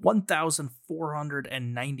has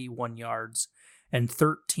 1,491 yards and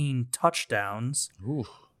 13 touchdowns. Ooh.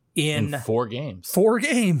 In 4 games. 4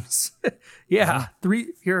 games. Yeah.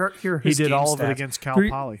 3 here he did all stats. of it against Cal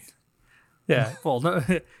Poly. Yeah. Well, no,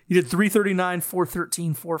 he did 339,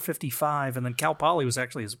 413, 455, and then Cal Poly was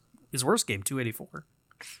actually his worst game, 284.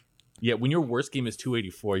 Yeah, when your worst game is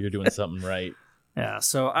 284, you're doing something right. Yeah,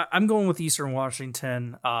 so I'm going with Eastern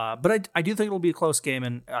Washington, but I do think it'll be a close game,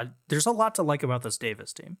 and there's a lot to like about this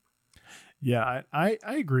Davis team. Yeah, I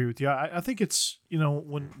agree with you. I think it's,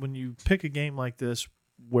 when you pick a game like this,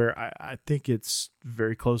 where I think it's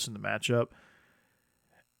very close in the matchup,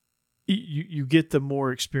 you get the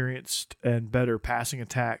more experienced and better passing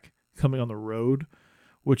attack coming on the road,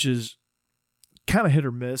 which is kind of hit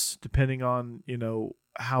or miss depending on,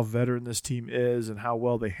 how veteran this team is and how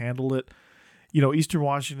well they handle it. Eastern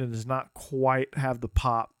Washington does not quite have the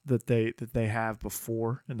pop that they have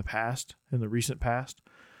before in the recent past.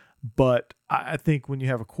 But I think when you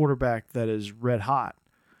have a quarterback that is red hot,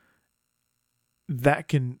 that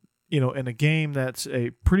can, in a game that's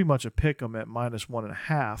pretty much a pick 'em at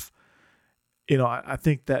 -1.5, I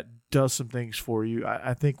think that does some things for you.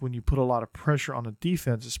 I think when you put a lot of pressure on a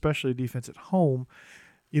defense, especially a defense at home,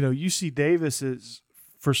 UC Davis is,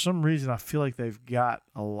 for some reason, I feel like they've got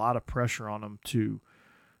a lot of pressure on them to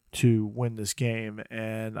win this game.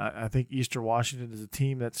 And I think Eastern Washington is a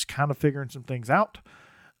team that's kind of figuring some things out.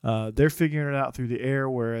 They're figuring it out through the air,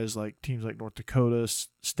 whereas like teams like North Dakota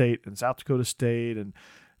State and South Dakota State and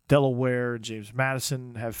Delaware and James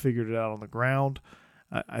Madison have figured it out on the ground.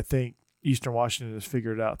 I think Eastern Washington has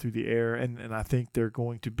figured it out through the air, and I think they're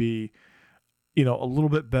going to be, a little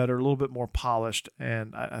bit better, a little bit more polished,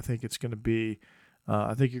 and I think it's going to be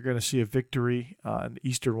I think you're going to see a victory, an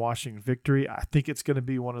Eastern Washington victory. I think it's going to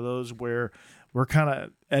be one of those where we're kind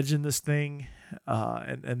of edging this thing,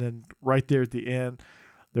 and then right there at the end,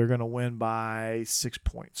 they're going to win by 6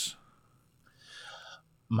 points.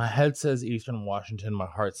 My head says Eastern Washington. My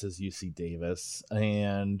heart says UC Davis.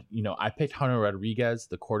 And, I picked Hunter Rodriguez,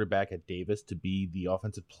 the quarterback at Davis, to be the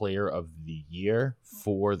offensive player of the year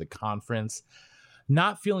for the conference.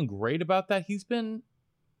 Not feeling great about that. He's been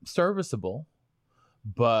serviceable,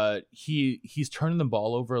 but he's turning the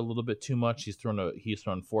ball over a little bit too much. He's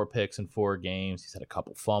thrown 4 picks in 4 games. He's had a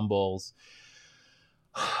couple fumbles.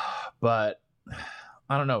 But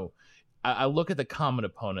I don't know. I look at the common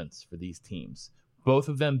opponents for these teams. Both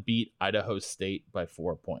of them beat Idaho State by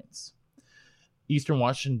 4 points. Eastern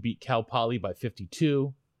Washington beat Cal Poly by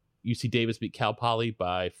 52. UC Davis beat Cal Poly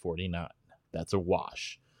by 49. That's a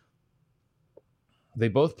wash. They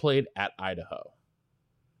both played at Idaho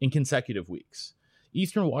in consecutive weeks.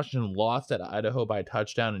 Eastern Washington lost at Idaho by a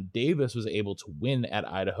touchdown, and Davis was able to win at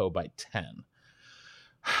Idaho by 10.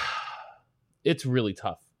 It's really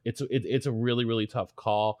tough. It's a really, really tough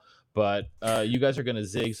call. But you guys are going to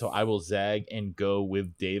zig, so I will zag and go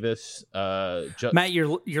with Davis. Matt,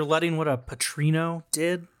 you're letting what a Petrino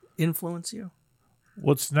did influence you?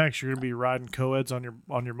 What's next? You're going to be riding co-eds on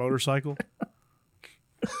your motorcycle?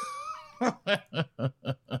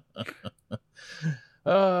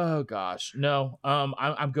 Oh gosh, no.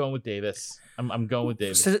 I'm going with Davis. I'm going with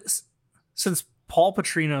Davis. Since Paul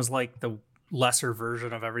Petrino's like the lesser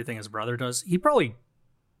version of everything his brother does. He probably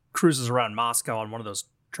cruises around Moscow on one of those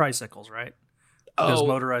tricycles, right? Those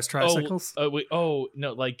motorized tricycles. No,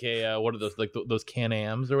 like a what are those? Like those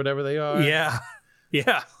Can-Ams or whatever they are. Yeah.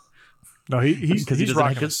 No, he's doesn't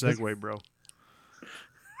rocking have a Segway, bro.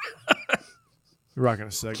 You're rocking a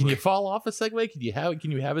Segway. Can you fall off a Segway? Can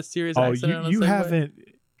you have a serious accident on a Segway? You haven't.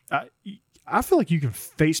 I feel like you can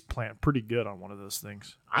face plant pretty good on one of those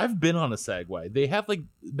things. I've been on a Segway. They have like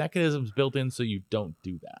mechanisms built in so you don't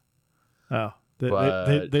do that. Oh,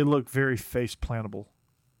 they look very face plantable.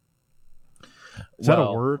 Is that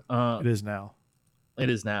a word? It is now. It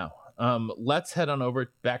is now. Let's head on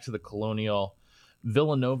over back to the Colonial.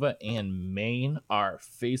 Villanova and Maine are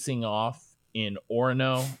facing off in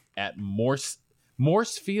Orono at Morse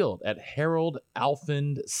Field at Harold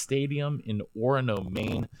Alfond Stadium in Orono,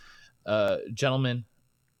 Maine. Gentlemen,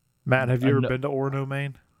 Matt, have you ever been to Orono,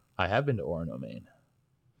 Maine? I have been to Orono, Maine.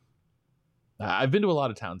 I've been to a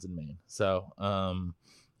lot of towns in Maine, so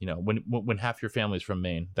when half your family's from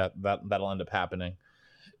Maine, that'll end up happening.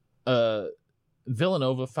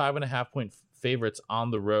 Villanova 5.5-point favorites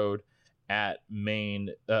on the road at Maine.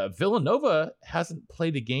 Villanova hasn't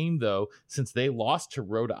played a game though since they lost to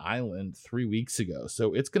Rhode Island 3 weeks ago,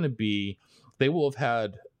 so it's going to be. They will have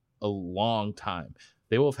had a long time.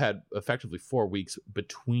 They will have had effectively 4 weeks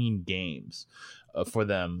between games for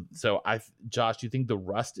them. So, Josh, do you think the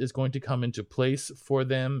rust is going to come into place for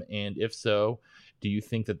them? And if so, do you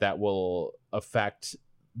think that will affect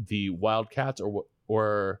the Wildcats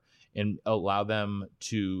and allow them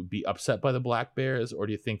to be upset by the Black Bears? Or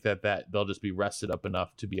do you think that they'll just be rested up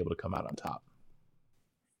enough to be able to come out on top?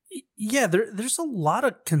 Yeah, there's a lot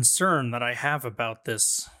of concern that I have about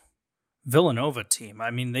this Villanova team.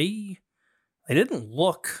 I mean, they didn't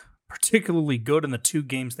look particularly good in the 2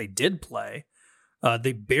 games they did play.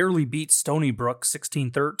 They barely beat Stony Brook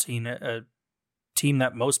 16-13, a team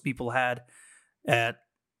that most people had at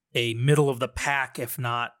a middle of the pack, if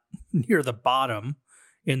not near the bottom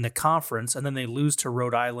in the conference. And then they lose to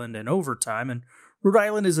Rhode Island in overtime. And Rhode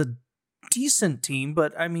Island is a decent team,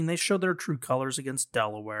 but I mean, they showed their true colors against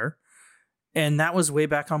Delaware. And that was way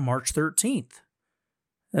back on March 13th.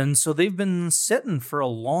 And so they've been sitting for a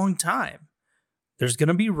long time. There's going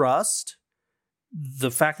to be rust.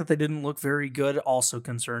 The fact that they didn't look very good also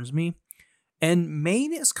concerns me. And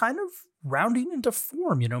Maine is kind of rounding into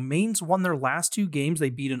form. Maine's won their last 2 games.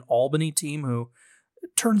 They beat an Albany team who,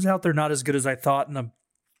 it turns out, they're not as good as I thought in the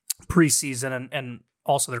preseason. And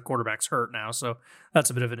also their quarterback's hurt now, so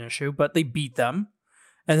that's a bit of an issue. But they beat them.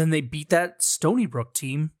 And then they beat that Stony Brook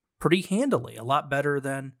team pretty handily, a lot better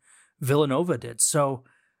than Villanova did. So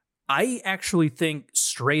I actually think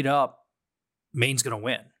straight up Maine's going to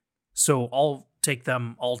win. So I'll take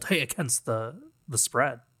them all day against the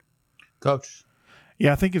spread. Coach.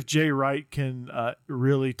 Yeah, I think if Jay Wright can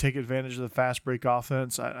really take advantage of the fast break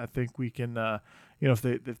offense, I think we can, if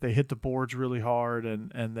they hit the boards really hard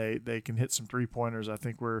and they can hit some 3-pointers, I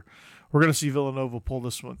think we're going to see Villanova pull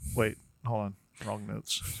this one. Wait, hold on. Wrong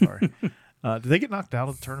notes. Sorry. Did they get knocked out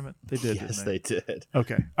of the tournament? They did. Yes, didn't they did.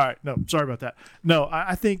 Okay. All right. No, sorry about that. No,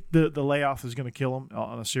 I think the layoff is going to kill them.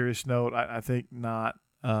 On a serious note, I think not.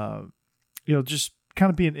 Just kind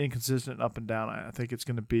of being inconsistent up and down. I think it's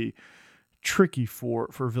going to be tricky for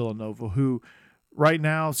Villanova, who right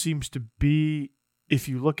now seems to be, if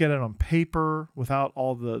you look at it on paper without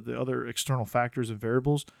all the other external factors and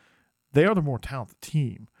variables, they are the more talented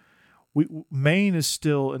team. Maine is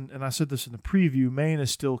still, and I said this in the preview, Maine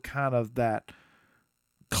is still kind of that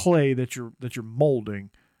clay that you're molding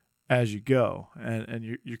as you go,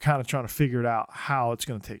 and you're kind of trying to figure it out how it's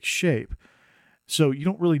going to take shape. So you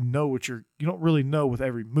don't really know with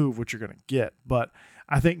every move what you're going to get. But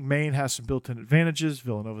I think Maine has some built-in advantages.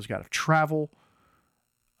 Villanova's got to travel.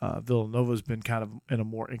 Villanova's been kind of in a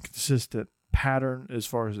more inconsistent pattern as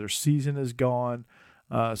far as their season has gone.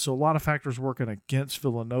 So a lot of factors working against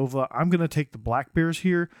Villanova. I'm going to take the Black Bears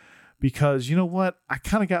here because you know what? I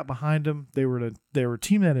kind of got behind them. They were a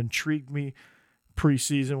team that intrigued me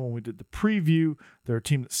preseason when we did the preview. They're a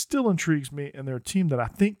team that still intrigues me, and they're a team that I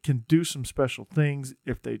think can do some special things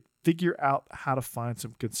if they figure out how to find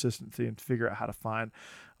some consistency and figure out how to find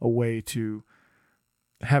a way to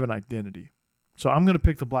have an identity. So I'm going to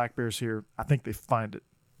pick the Black Bears here. I think they find it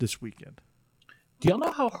this weekend. Do y'all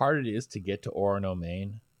know how hard it is to get to Orono,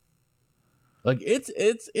 Maine? Like it's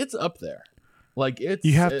up there. Like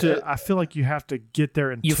I feel like you have to get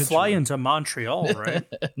there You fly into Montreal, right?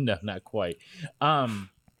 No, not quite. And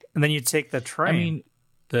then you take the train. I mean,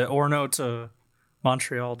 the Orono to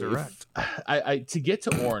Montreal direct. To get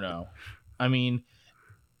to Orono, I mean,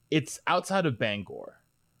 it's outside of Bangor.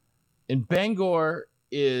 And Bangor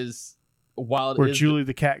is, while it Where is Julie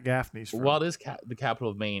the Cat Gaffney's from. while it is the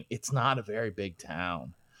capital of Maine, it's not a very big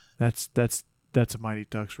town. That's a Mighty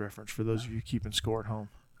Ducks reference for those of you keeping score at home.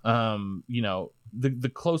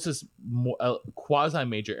 The closest quasi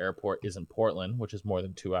major airport is in Portland, which is more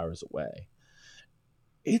than 2 hours away.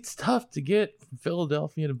 It's tough to get from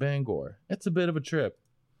Philadelphia to Bangor. It's a bit of a trip.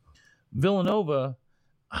 Villanova,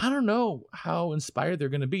 I don't know how inspired they're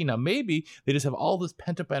going to be. Now, maybe they just have all this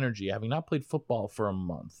pent-up energy, having not played football for a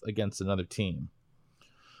month against another team.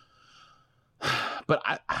 But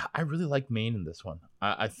I really like Maine in this one.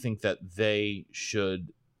 I think that they should.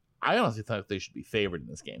 I honestly think they should be favored in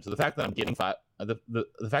this game. So the fact that I'm getting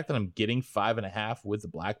the fact that I'm getting 5.5 with the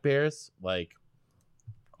Black Bears, like,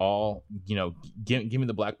 give me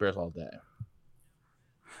the Black Bears all day.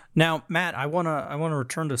 Now, Matt, I wanna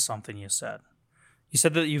return to something you said. You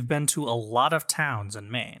said that you've been to a lot of towns in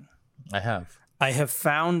Maine. I have. I have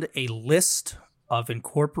found a list of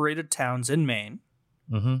incorporated towns in Maine.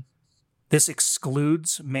 Mm-hmm. This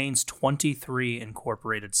excludes Maine's 23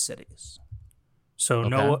 incorporated cities. So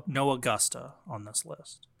Okay. no Augusta on this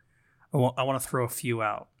list. I want to throw a few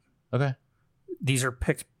out. Okay. These are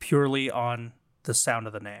picked purely on the sound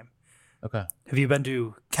of the name. Okay. Have you been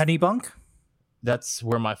to Kennebunk? That's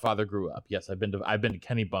where my father grew up. Yes, I've been to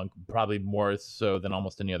Kennebunk, probably more so than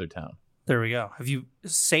almost any other town. There we go.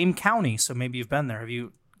 Same county, so maybe you've been there. Have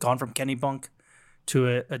you gone from Kennebunk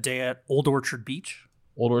to a day at Old Orchard Beach?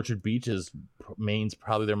 Old Orchard Beach is Maine's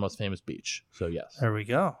probably their most famous beach. So yes. There we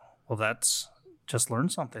go. Well, that's just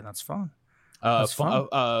learned something. That's fun.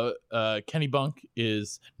 Kennebunk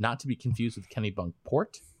is not to be confused with Kennebunk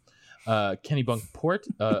Port. Kennebunk Port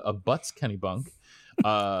abuts Kennebunk.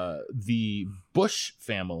 The Bush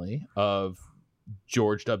family of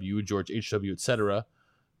George W., George H.W., etc.,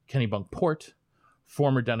 Kennebunk Port,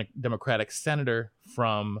 former Democratic senator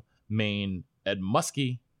from Maine, Ed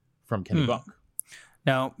Muskie from Kennebunk.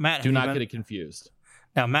 Now, Matt, Do not get it confused.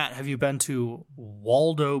 Now, Matt, have you been to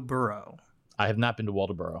Waldoboro? I have not been to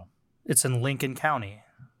Waldoboro. It's in Lincoln County.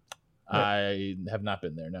 I have not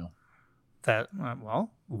been there, no.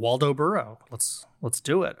 Waldoboro. Let's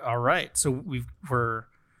do it. All right. So we're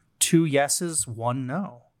 2 yeses, 1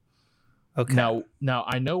 no. Okay. Now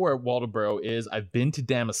I know where Waldoboro is. I've been to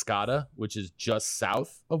Damariscotta, which is just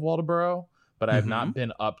south of Waldoboro, but I have not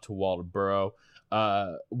been up to Waldoboro.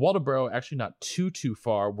 Waldoboro, actually not too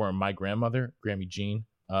far where my grandmother, Grammy Jean,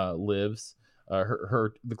 lives.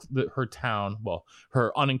 Her town, well,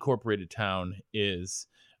 her unincorporated town is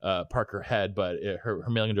Parker Head, but her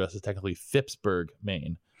mailing address is technically Phippsburg,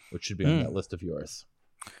 Maine, which should be on that list of yours.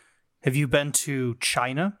 Have you been to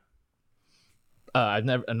China? I've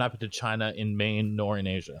not been to China in Maine nor in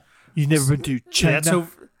Asia. You've never been to China?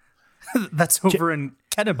 That's over in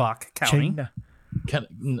Kennebunk County. China.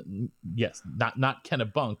 Yes, not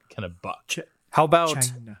Kennebunk, Kennebuck. How about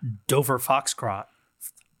China. Dover Foxcroft?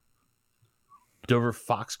 Dover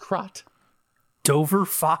Foxcroft? Dover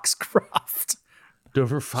Foxcroft.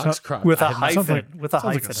 Dover Foxcroft. With a Sounds hyphen. like, With a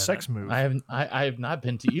sounds like hyphen. a sex move. I have not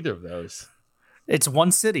been to either of those. It's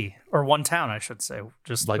one city or one town, I should say.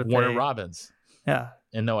 Just Like with Warner Robins. Yeah.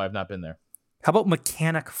 And no, I've not been there. How about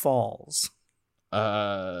Mechanic Falls?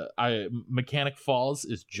 Mechanic Falls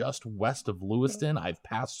is just west of Lewiston. I've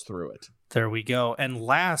passed through it. There we go. And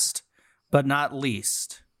last but not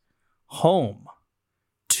least, home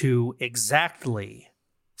to exactly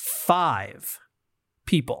 5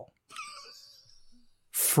 people.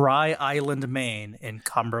 Fry Island, Maine in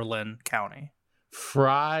Cumberland County.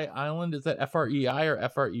 Fry Island, is that F-R-E-I or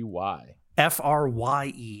F-R-E-Y?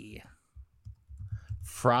 F-R-Y-E.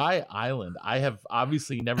 Fry Island. I have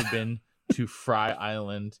obviously never been to Fry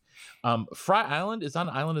Island. Fry Island is not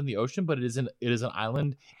an island in the ocean, but it is an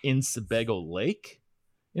island in Sebago Lake,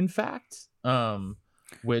 in fact.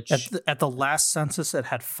 Which at the last census it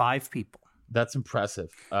had 5 people. That's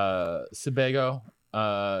impressive. Sebago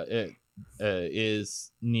it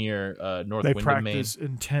is near North They Windham, Maine. practice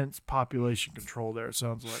intense population control there, it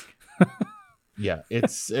sounds like. Yeah,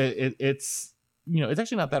 it's it's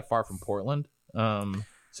actually not that far from Portland.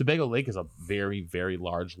 Sebago Lake is a very, very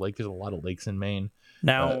large lake. There's a lot of lakes in Maine.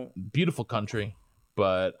 Now, beautiful country,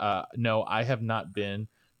 but no, I have not been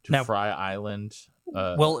to Fry Island.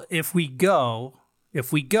 Well, if we go,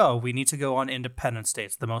 we need to go on Independence Day.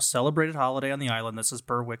 It's the most celebrated holiday on the island. This is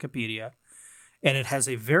per Wikipedia. And it has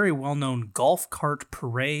a very well-known golf cart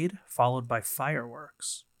parade followed by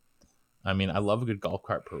fireworks. I mean, I love a good golf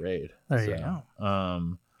cart parade. There you go.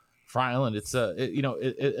 Fry Island, it's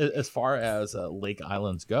as far as lake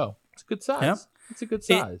islands go, it's a good size. Yep. It's a good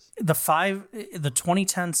size. The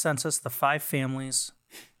 2010 census, the 5 families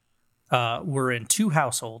were in 2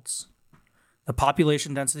 households, The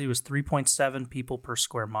population density was 3.7 people per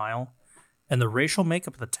square mile, and the racial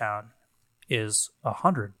makeup of the town is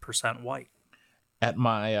 100% white. At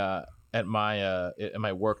my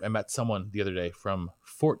work, I met someone the other day from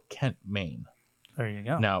Fort Kent, Maine. There you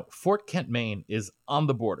go. Now, Fort Kent, Maine is on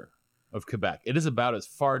the border of Quebec. It is about as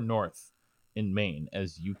far north in Maine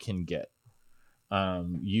as you can get.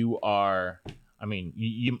 You might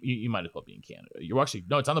as well be in Canada.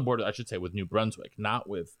 It's on the border, I should say, with New Brunswick, not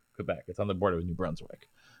with Quebec. It's on the border with New Brunswick.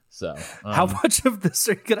 So, how much of this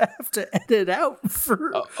are you going to have to edit out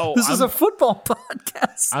for? This is a football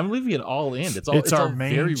podcast. I'm leaving it all in. It's our all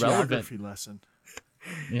main very geography relevant. lesson.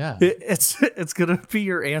 Yeah, it's going to be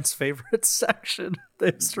your aunt's favorite section.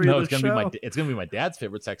 The history of the show. It's going to be my dad's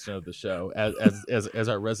favorite section of the show as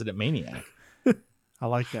our resident maniac. I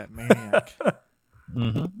like that, maniac.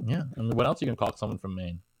 Mm-hmm. Yeah. And what else are you going to call someone from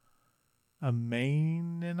Maine? A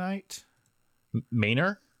Mainite?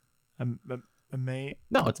 Mainer?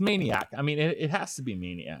 No, it's maniac. I mean, it has to be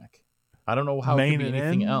maniac. I don't know how it could be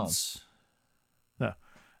anything else. No.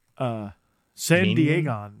 San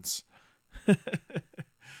Diegans.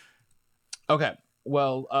 Okay.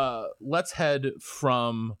 Well, let's head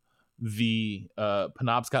from the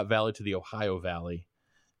Penobscot Valley to the Ohio Valley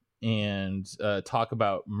and talk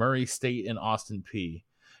about Murray State and Austin Peay.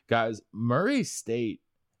 Guys, Murray State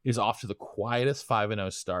is off to the quietest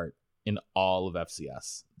 5-0 start in all of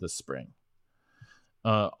FCS this spring.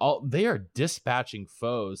 They are dispatching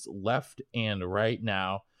foes left and right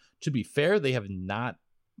now. To be fair, they have not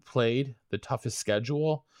played the toughest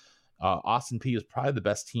schedule. Austin Peay is probably the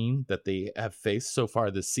best team that they have faced so far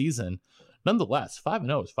this season. Nonetheless,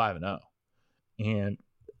 5-0 is 5-0. And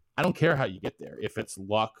I don't care how you get there, if it's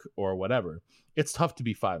luck or whatever. It's tough to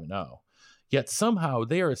be 5-0. Yet somehow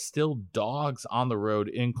they are still dogs on the road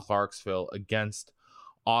in Clarksville against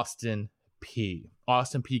Austin Peay.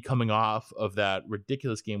 Austin Peay coming off of that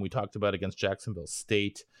ridiculous game we talked about against Jacksonville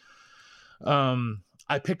State.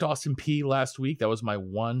 I picked Austin Peay last week. That was my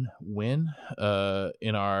one win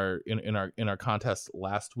in our contest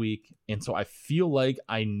last week, and so I feel like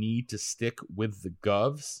I need to stick with the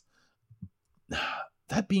Govs.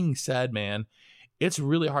 That being said, man, it's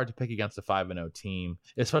really hard to pick against a 5-0 team,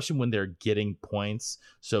 especially when they're getting points.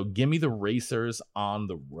 So give me the Racers on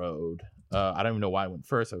the road. I don't even know why I went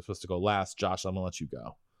first. I was supposed to go last. Josh, I'm going to let you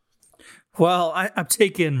go. Well, I'm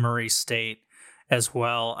taking Murray State as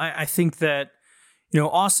well. I think that,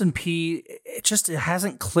 Austin Peay, it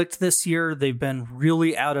hasn't clicked this year. They've been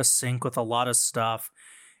really out of sync with a lot of stuff.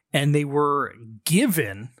 And they were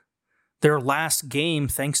given their last game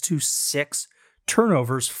thanks to 6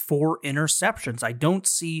 turnovers, 4 interceptions. I don't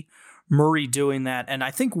see Murray doing that. And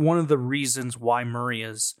I think one of the reasons why Murray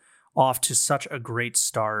is off to such a great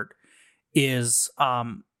start is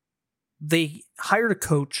they hired a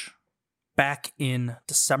coach back in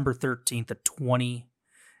December 13th of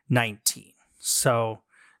 2019. So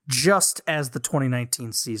just as the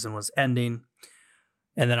 2019 season was ending,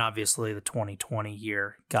 and then obviously the 2020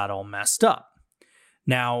 year got all messed up.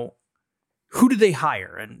 Now, who did they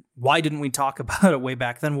hire, and why didn't we talk about it way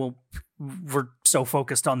back then? Well, we're so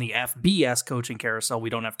focused on the FBS coaching carousel,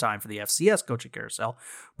 we don't have time for the FCS coaching carousel.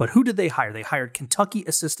 But who did they hire? They hired Kentucky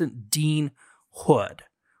assistant Dean Hood.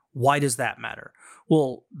 Why does that matter?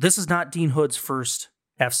 Well, this is not Dean Hood's first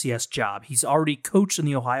FCS job. He's already coached in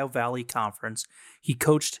the Ohio Valley Conference. He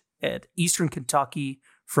coached at Eastern Kentucky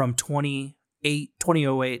from 2008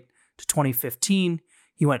 to 2015.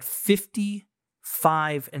 He went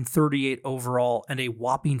 55-38 overall and a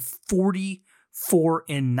whopping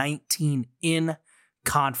 44-19 in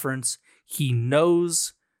conference. He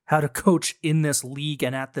knows how to coach in this league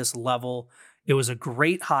and at this level. It was a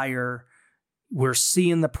great hire. We're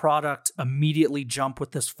seeing the product immediately jump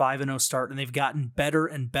with this 5-0 start, and they've gotten better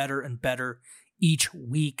and better and better each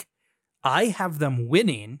week. I have them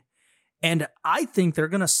winning, and I think they're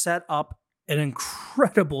going to set up an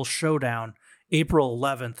incredible showdown April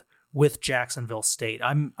 11th with Jacksonville State.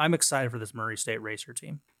 I'm excited for this Murray State Racer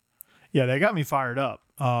team. Yeah, they got me fired up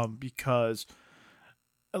because,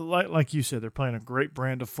 like you said, they're playing a great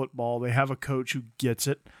brand of football. They have a coach who gets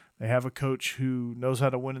it. They have a coach who knows how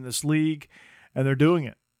to win in this league. And they're doing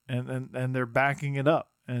it, and they're backing it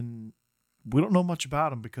up. And we don't know much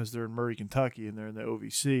about them because they're in Murray, Kentucky, and they're in the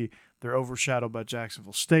OVC. They're overshadowed by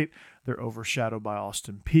Jacksonville State. They're overshadowed by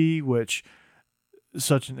Austin Peay, which is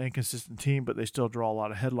such an inconsistent team, but they still draw a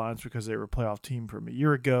lot of headlines because they were a playoff team from a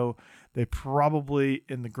year ago. They probably,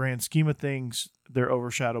 in the grand scheme of things, they're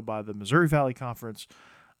overshadowed by the Missouri Valley Conference,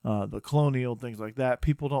 the Colonial, things like that.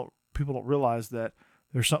 People don't realize that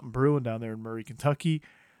there's something brewing down there in Murray, Kentucky.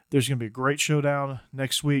 There's going to be a great showdown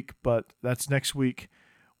next week, but that's next week.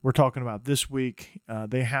 we're talking about this week.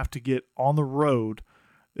 They have to get on the road.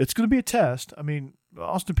 It's going to be a test. I mean,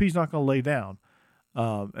 Austin Peay's not going to lay down,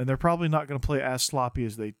 and they're probably not going to play as sloppy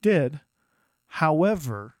as they did.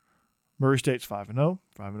 However, Murray State's 5-0,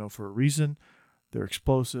 5-0 for a reason. They're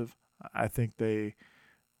explosive. I think they're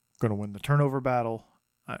going to win the turnover battle.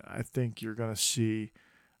 I think you're going to see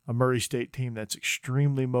a Murray State team that's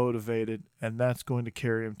extremely motivated, and that's going to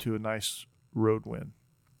carry them to a nice road win.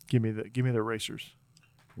 Give me the Racers.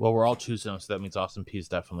 Well, we're all choosing them, so that means Austin Peay is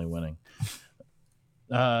definitely winning.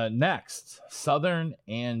 Next, Southern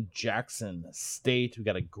and Jackson State. We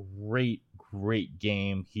got a great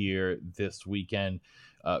game here this weekend.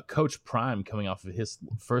 Coach Prime coming off of his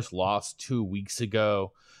first loss 2 weeks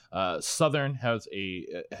ago. Southern has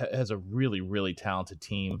a really talented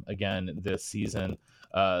team again this season.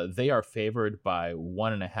 They are favored by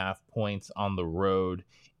 1.5 points on the road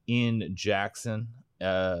in Jackson.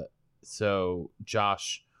 So,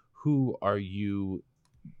 Josh, who are you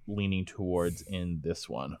leaning towards in this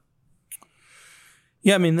one?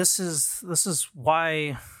 Yeah, I mean, this is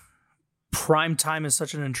why prime time is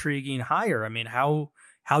such an intriguing hire. I mean, how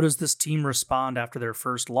does this team respond after their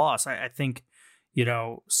first loss? I think,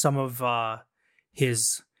 some of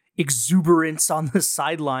his exuberance on the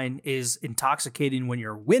sideline is intoxicating when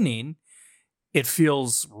you're winning. It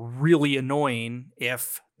feels really annoying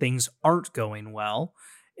if things aren't going well.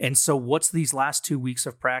 And so what's these last 2 weeks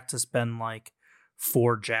of practice been like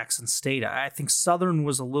for Jackson State? I think Southern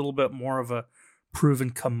was a little bit more of a proven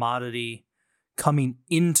commodity coming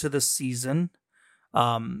into the season.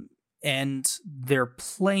 And they're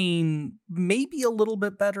playing maybe a little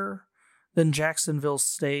bit better than Jacksonville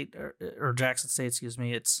State or Jackson State, excuse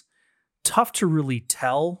me. It's tough to really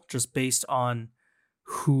tell just based on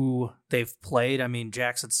who they've played. I mean,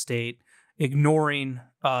 Jackson State, ignoring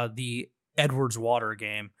the Edwards Water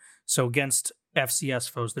game. So against FCS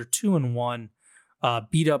foes, they're 2-1,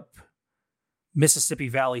 beat up Mississippi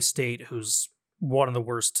Valley State, who's one of the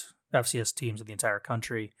worst FCS teams in the entire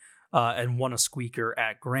country, and won a squeaker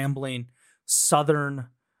at Grambling. Southern,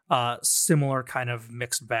 similar kind of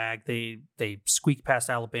mixed bag. They squeaked past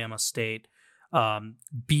Alabama State,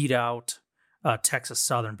 beat out Texas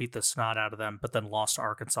Southern, beat the snot out of them, but then lost to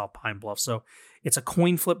Arkansas Pine Bluff. So it's a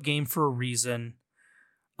coin flip game for a reason.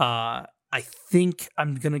 I think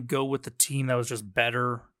I'm going to go with the team that was just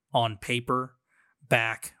better on paper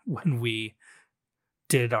back when we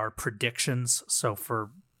did our predictions. So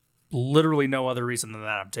for literally no other reason than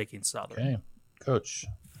that, I'm taking Southern. Okay, Coach.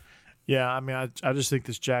 Yeah, I mean, I just think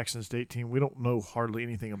this Jackson State team, we don't know hardly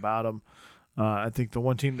anything about them. I think the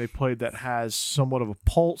one team they played that has somewhat of a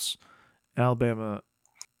pulse, Alabama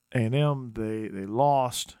A&M, they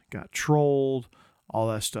lost, got trolled, all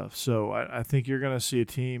that stuff. So I think you're going to see a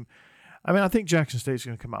team. I mean, I think Jackson State's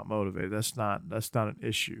going to come out motivated. That's not an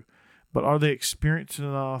issue. But are they experienced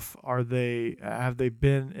enough? Have they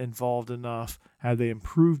been involved enough? Have they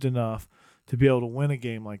improved enough to be able to win a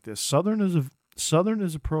game like this? Southern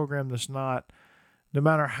is a program that's not, no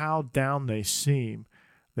matter how down they seem,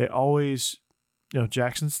 they always,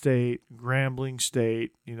 Jackson State, Grambling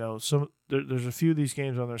State, there's a few of these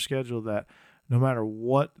games on their schedule that no matter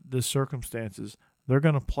what the circumstances, they're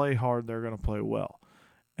going to play hard, they're going to play well.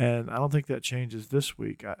 And I don't think that changes this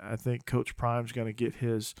week. I think Coach Prime's going to get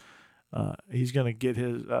his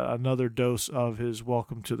another dose of his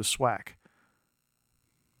welcome to the SWAC.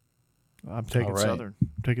 I'm taking Southern.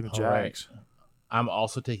 I'm taking the Jags. Right. I'm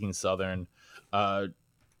also taking Southern.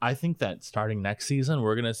 I think that starting next season,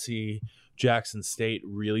 we're going to see Jackson State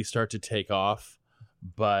really start to take off.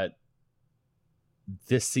 But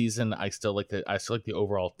this season, I still like the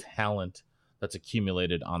overall talent that's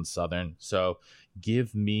accumulated on Southern. So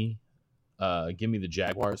give me the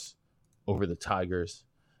Jaguars over the Tigers.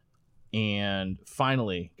 And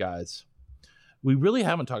finally, guys, we really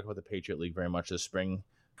haven't talked about the Patriot League very much this spring.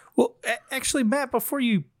 Well, actually, Matt, before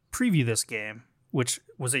you preview this game, which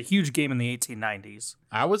was a huge game in the 1890s,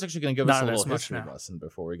 I was actually going to give us a little history lesson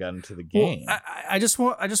before we got into the game. Well, I just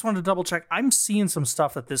wanted to double check. I'm seeing some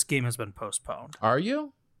stuff that this game has been postponed. Are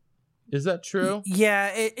you? Is that true?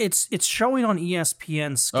 Yeah, it's showing on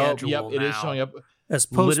ESPN's schedule. Oh, yep, it is showing up as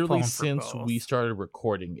postponed. Literally since we started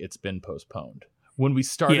recording, it's been postponed. When we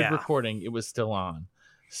started recording, it was still on.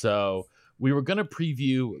 So we were going to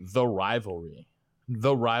preview The Rivalry,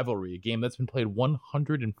 a game that's been played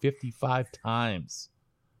 155 times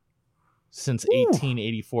since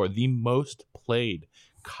 1884, the most played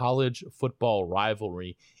college football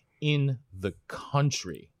rivalry in the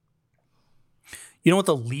country. You know what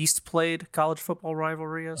the least played college football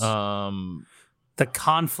rivalry is? The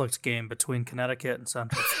conflict game between Connecticut and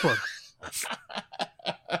Central Florida.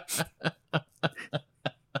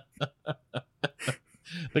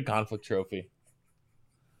 The conflict trophy.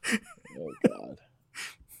 Oh God.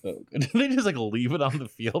 Oh, did they just like leave it on the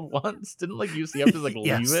field once? Didn't like UCF just like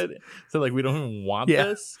Yes. leave it? So like we don't even want Yeah.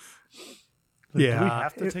 this. Do we Yeah,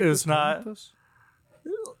 have to it take was this home not. with us?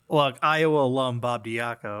 Look, Iowa alum Bob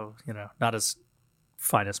Diaco, not his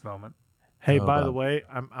finest moment. Hey, Oh, by the Bob. way,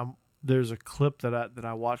 I'm there's a clip that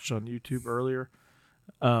I watched on YouTube earlier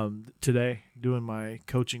today doing my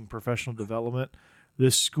coaching professional development.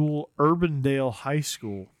 This school, Urbandale High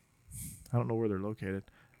School. I don't know where they're located.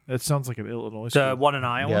 That sounds like an Illinois school. The one in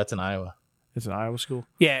Iowa. Yeah, it's in Iowa. It's an Iowa school.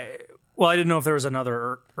 Yeah. Well, I didn't know if there was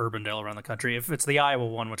another Urbandale around the country. If it's the Iowa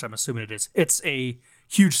one, which I'm assuming it is, it's a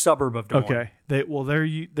huge suburb of Des Moines. Okay.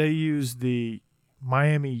 They use the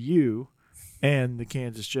Miami U and the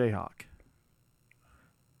Kansas Jayhawk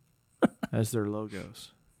as their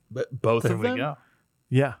logos. But both There of we them.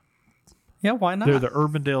 Yeah, Yeah, why not? they're the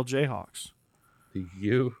Urbandale Jayhawks. The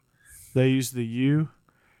U. They use the U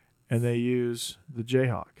and they use the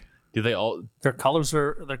Jayhawk. Do they all? Their colors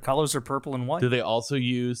are purple and white. Do they also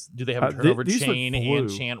use? Do they have a These turnover look chain and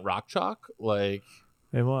blue. chant rock chalk? Like,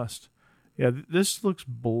 They must. Yeah, this looks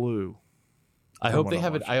blue. I From hope what they I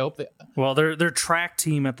have it. watched. I hope they. Well, their track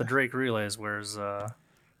team at the Drake Relays wears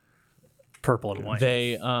purple and white.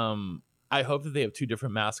 They I hope that they have two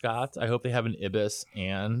different mascots. I hope they have an ibis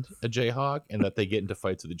and a jayhawk, and that they get into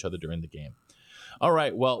fights with each other during the game. All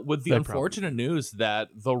right. Well, with the They unfortunate news that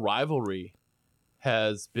the rivalry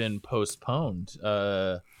has been postponed.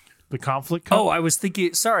 The conflict cup? Oh, I was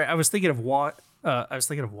thinking of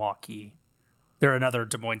Waukee. They're another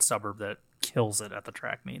Des Moines suburb that kills it at the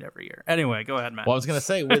track meet every year. Anyway, go ahead, Matt. Well, I was going to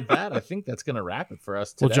say with that, I think that's going to wrap it for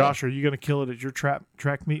us today. Well, Josh, are you going to kill it at your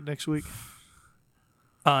track meet next week?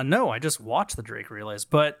 No, I just watched the Drake Relays,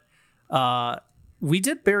 but we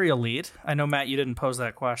did bury a lead. I know, Matt, you didn't pose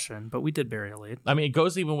that question, but we did bury a lead. I mean, it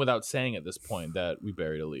goes even without saying at this point that we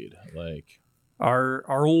buried a lead. Like, Our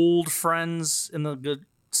old friends in the good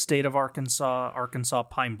state of Arkansas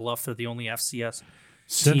Pine Bluff, they're the only FCS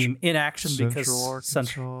team in action because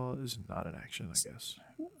Central is not in action, I guess.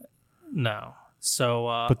 No. So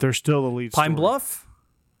But they're still the lead Pine story.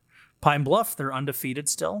 Bluff, they're undefeated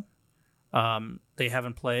still. They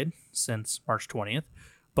haven't played since March 20th,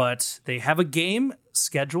 but they have a game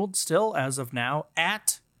scheduled still as of now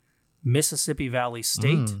at Mississippi Valley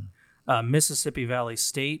State. Mississippi Valley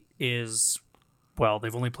State is, well,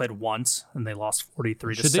 they've only played once and they lost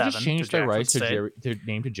 43-7. should they just change to their Jackson rice to State. their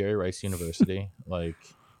name to Jerry Rice University? Like,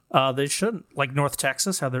 They shouldn't. Like North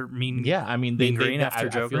Texas, how they're mean. yeah, I mean, Mean Green after I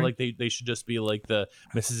Joe feel Green? like they should just be like the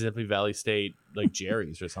Mississippi Valley State, like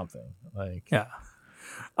Jerry's or something. Like, Yeah.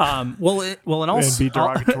 And also And be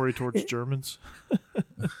derogatory towards Germans.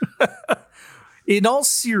 in all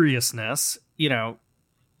seriousness,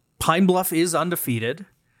 Pine Bluff is undefeated.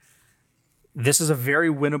 This is a very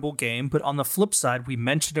winnable game, but on the flip side, we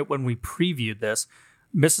mentioned it when we previewed this.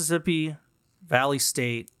 Mississippi Valley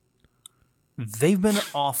State, they've been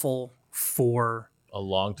awful for a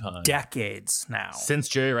long time decades now. since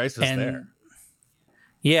Jerry Rice was And- there.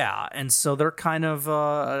 Yeah, and so they're kind of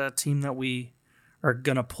a team that we are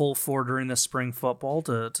going to pull for during the spring football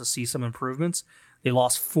to see some improvements. They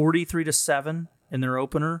lost 43-7 in their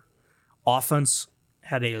opener. Offense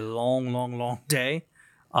had a long day.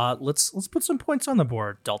 Let's put some points on the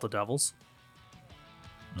board, Delta Devils.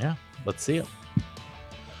 Yeah, let's see it.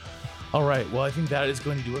 All right. Well, I think that is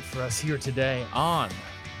going to do it for us here today on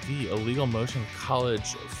the Illegal Motion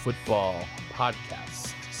College Football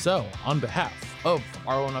Podcast. So, on behalf of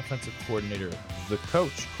our own offensive coordinator, the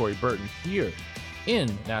coach, Corey Burton, here in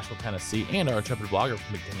Nashville, Tennessee, and our intrepid blogger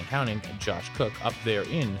from McKinney County, Josh Cook, up there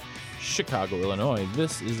in Chicago, Illinois,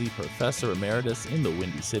 this is the Professor Emeritus in the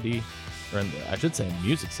Windy City, or I should say in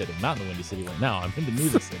Music City, not in the Windy City right now. I'm in the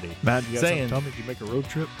Music City. Matt, you got Saying- something to tell me? You make a road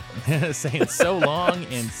trip? saying so long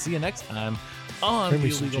and see you next time on Bring the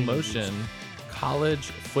me some Illegal geniuses. Motion College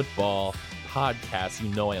Football Podcast. You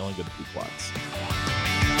know I only go to Pequots.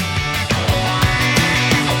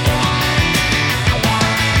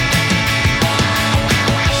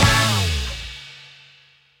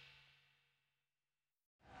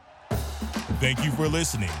 Thank you for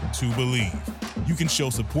listening to Believe. You can show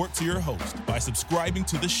support to your host by subscribing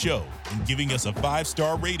to the show and giving us a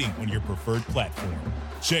 5-star rating on your preferred platform.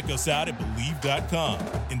 Check us out at Believe.com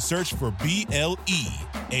and search for BLEAV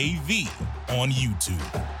on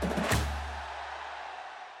YouTube.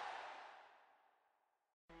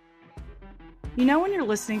 You know when you're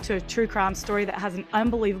listening to a true crime story that has an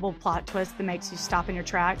unbelievable plot twist that makes you stop in your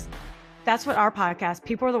tracks? That's what our podcast,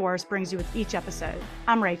 People Are the Worst, brings you with each episode.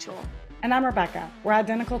 I'm Rachel. And I'm Rebecca. We're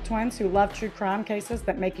identical twins who love true crime cases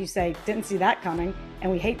that make you say, didn't see that coming,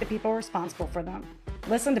 and we hate the people responsible for them.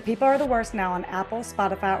 Listen to People Are the Worst now on Apple,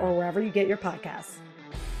 Spotify, or wherever you get your podcasts.